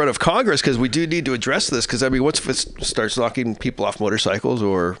brought in front of Congress because we do need to address this. Because, I mean, what if it starts knocking people off motorcycles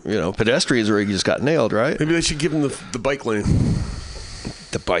or, pedestrians or you just got nailed, right? Maybe they should give them the bike lane.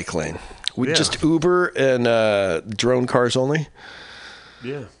 The bike lane. Just Uber and drone cars only?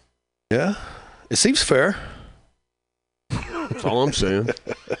 Yeah. Yeah? It seems fair. That's all I'm saying.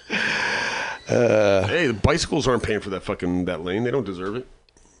 Hey, the bicycles aren't paying for that lane. They don't deserve it.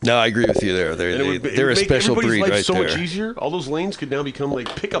 No, I agree with you there. And it would They're a make special everybody's breed life right so there. much easier. All those lanes could now become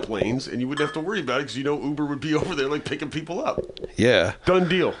like pickup lanes, and you wouldn't have to worry about it because Uber would be over there like picking people up. Yeah. Done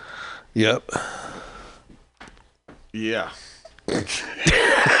deal. Yep. Yeah.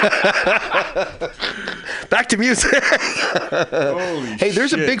 Back to music. Holy hey,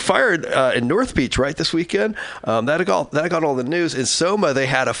 there's a shit. big fire in North Beach right this weekend. That got all the news. In Soma, they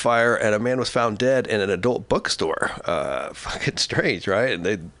had a fire and a man was found dead in an adult bookstore. Fucking strange, right? And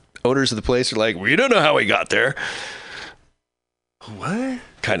the owners of the place are like, we don't know how he got there. What?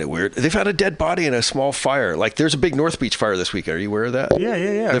 Kind of weird. They found a dead body in a small fire. Like, there's a big North Beach fire this weekend. Are you aware of that?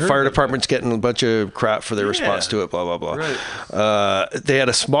 Yeah. The fire department's getting a bunch of crap for their response to it, blah, blah, blah. Right. They had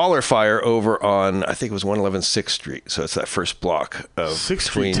a smaller fire over on, I think it was 111 6th Street. So it's that first block of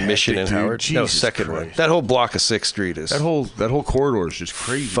between Mission and Howard. No, Jesus second Christ. one. That whole block of 6th Street is that whole corridor is just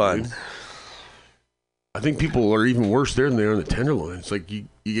crazy. Fun. Dude. I think people are even worse there than they are in the Tenderloin. It's like you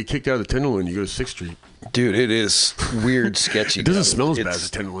get kicked out of the Tenderloin, you go to 6th Street. Dude, it is weird, sketchy. It doesn't smell as bad as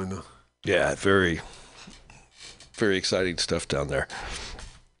the Tenderloin, though. Yeah, very, very exciting stuff down there.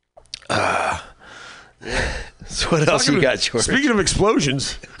 So what else you got, George? Speaking of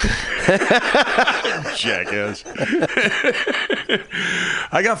explosions. Jackass.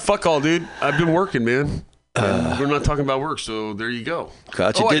 I got fuck all, dude. I've been working, man. We're not talking about work, so there you go.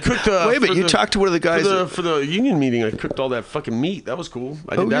 Gotcha. I cooked, wait a minute, you talked to one of the guys for the union meeting. I cooked all that fucking meat. That was cool.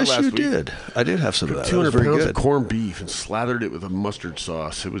 I did that yes, last you week. did. I did have some of that. 200 That was very pounds good. of corned beef and slathered it with a mustard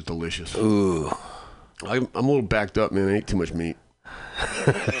sauce. It was delicious. Ooh. I'm a little backed up, man. I ate too much meat.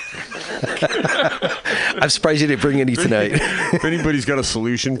 I'm surprised you didn't bring any tonight. If anybody's got a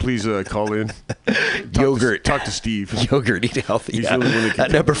solution, please call in. Yogurt. Talk to Steve. Yogurt, eat healthy. He's the only one that can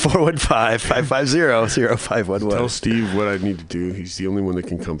At number 415-550-0511. Tell Steve what I need to do. He's the only one that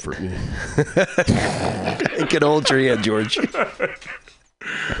can comfort me. Get hold your hand, George.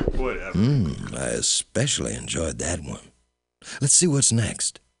 Whatever. I especially enjoyed that one. Let's see what's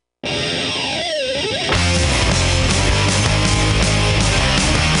next.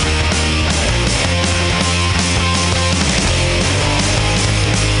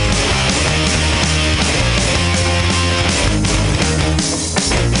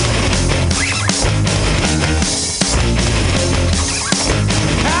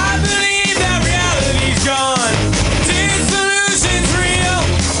 I believe that reality's gone. Dissolution's real.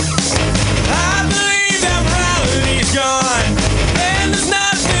 I believe that morality's gone. And there's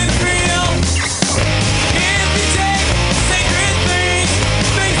nothing real.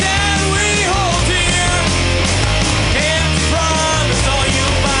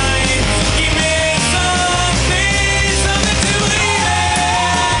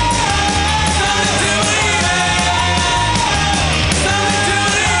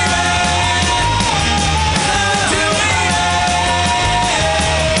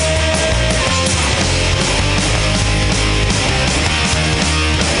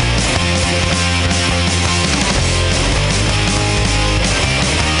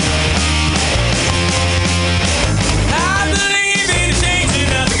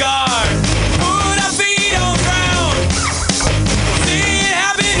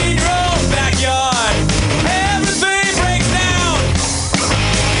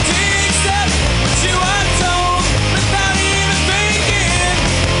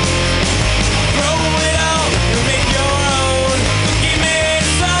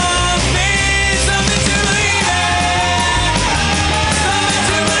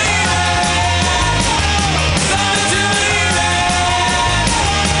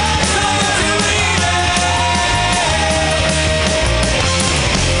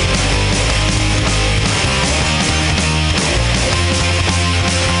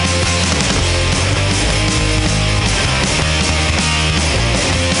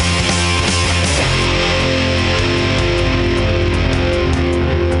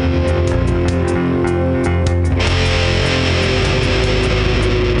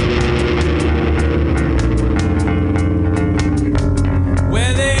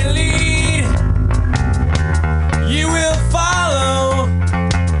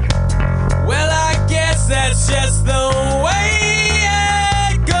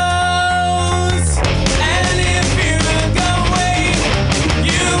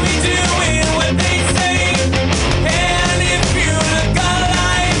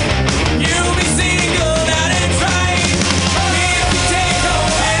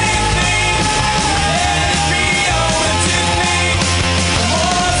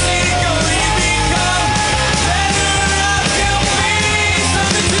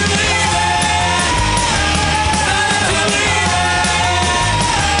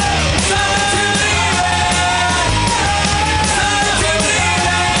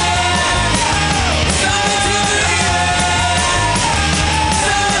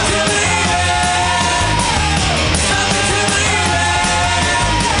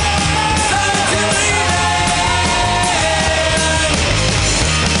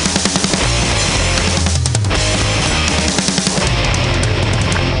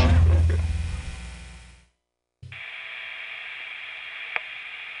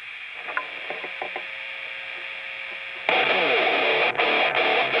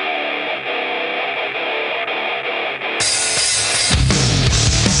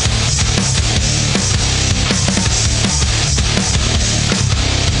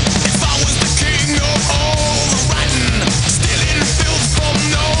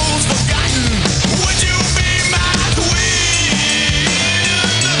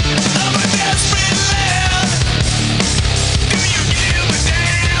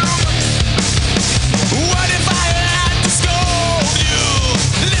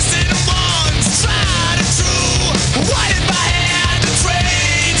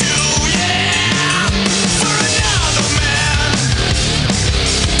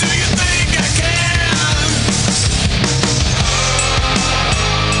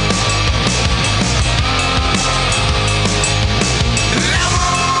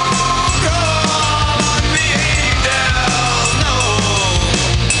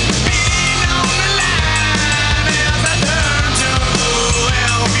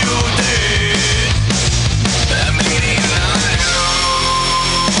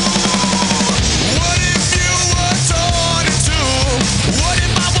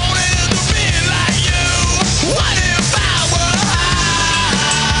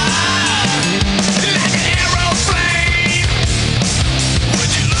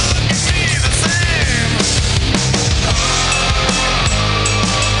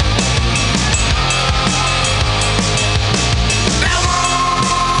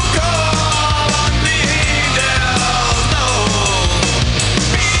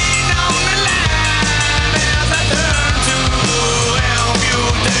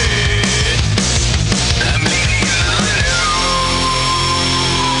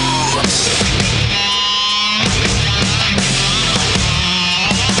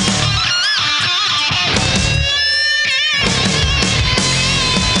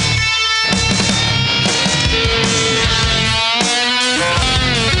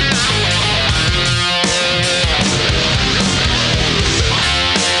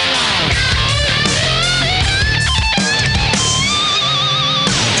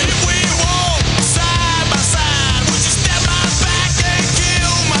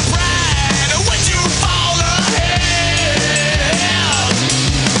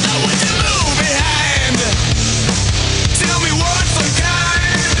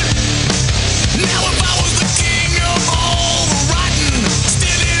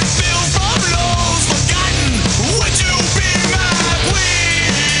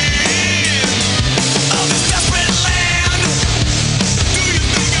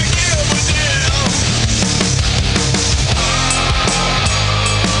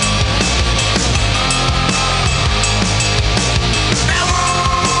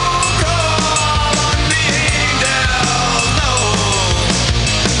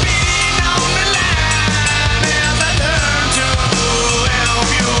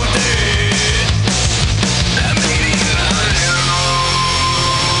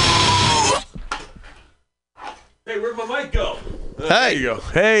 There you go.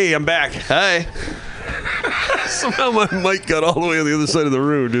 Hey, I'm back. Hi. Somehow my mic got all the way on the other side of the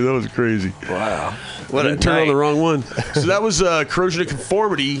room, dude. That was crazy. Wow. What I turned on the wrong one. So that was Corrosion of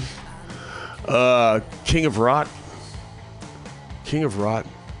Conformity. King of Rot. King of Rot.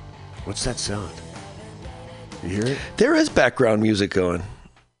 What's that sound? You hear it? There is background music going.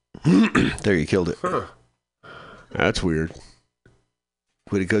 There, you killed it. Huh. That's weird.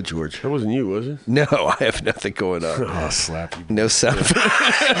 Way to go, George. That wasn't you, was it? No, I have nothing going on. Oh, slap you. No sound.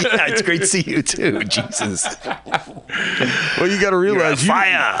 Yeah, it's great to see you, too. Jesus. Well, you got to realize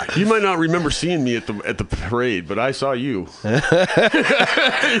fire. You might not remember seeing me at the parade, but I saw you.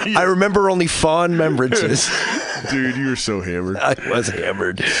 I remember only fond remembrances. Dude, you were so hammered. I was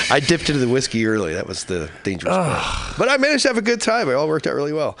hammered. I dipped into the whiskey early. That was the dangerous part. But I managed to have a good time. It all worked out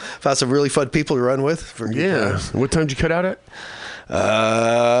really well. Found some really fun people to run with. What time did you cut out at?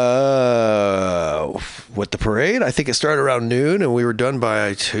 What, the parade? I think it started around noon, and we were done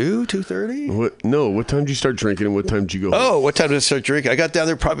by 2:30. What time did you start drinking, and what time did you go home? Oh, what time did I start drinking? I got down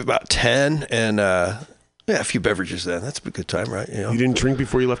there probably about 10, and a few beverages then. That's a good time, right? You didn't drink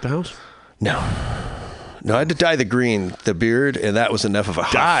before you left the house? No. No, I had to dye the green, the beard, and that was enough of a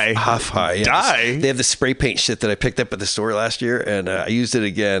huff high. Yeah, Dye? They have the spray paint shit that I picked up at the store last year, and I used it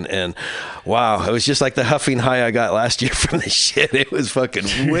again, and wow, it was just like the huffing high I got last year from the shit. It was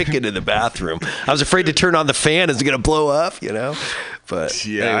fucking wicked in the bathroom. I was afraid to turn on the fan. Is it going to blow up, But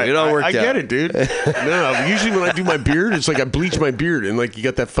anyway, it all worked out. I get it, dude. No, usually when I do my beard, it's like I bleach my beard, and like you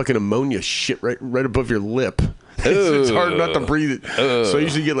got that fucking ammonia shit right above your lip. It's hard not to breathe it. So I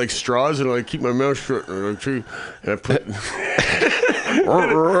usually get like straws and I like keep my mouth shut and I put and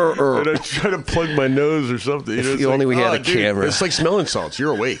I try to plug my nose or something. If only we had a camera. It's like smelling salts.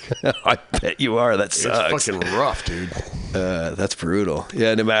 You're awake. I bet you are. That sucks. It's fucking rough, dude. That's brutal.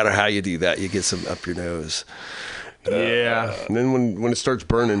 Yeah, no matter how you do that, you get some up your nose. Yeah, and then when it starts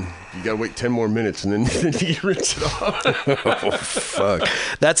burning, you gotta wait 10 more minutes, and then you rinse it off. Oh, fuck.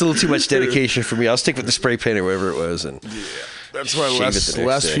 That's a little too much dedication for me. I'll stick with the spray paint or whatever it was. And that's why the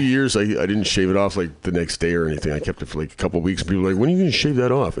last day. few years, I didn't shave it off like the next day or anything. I kept it for like a couple of weeks. People were like, when are you going to shave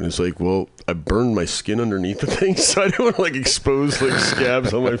that off? And it's like, well, I burned my skin underneath the thing, so I don't want to like expose like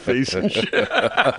scabs on my face and shit.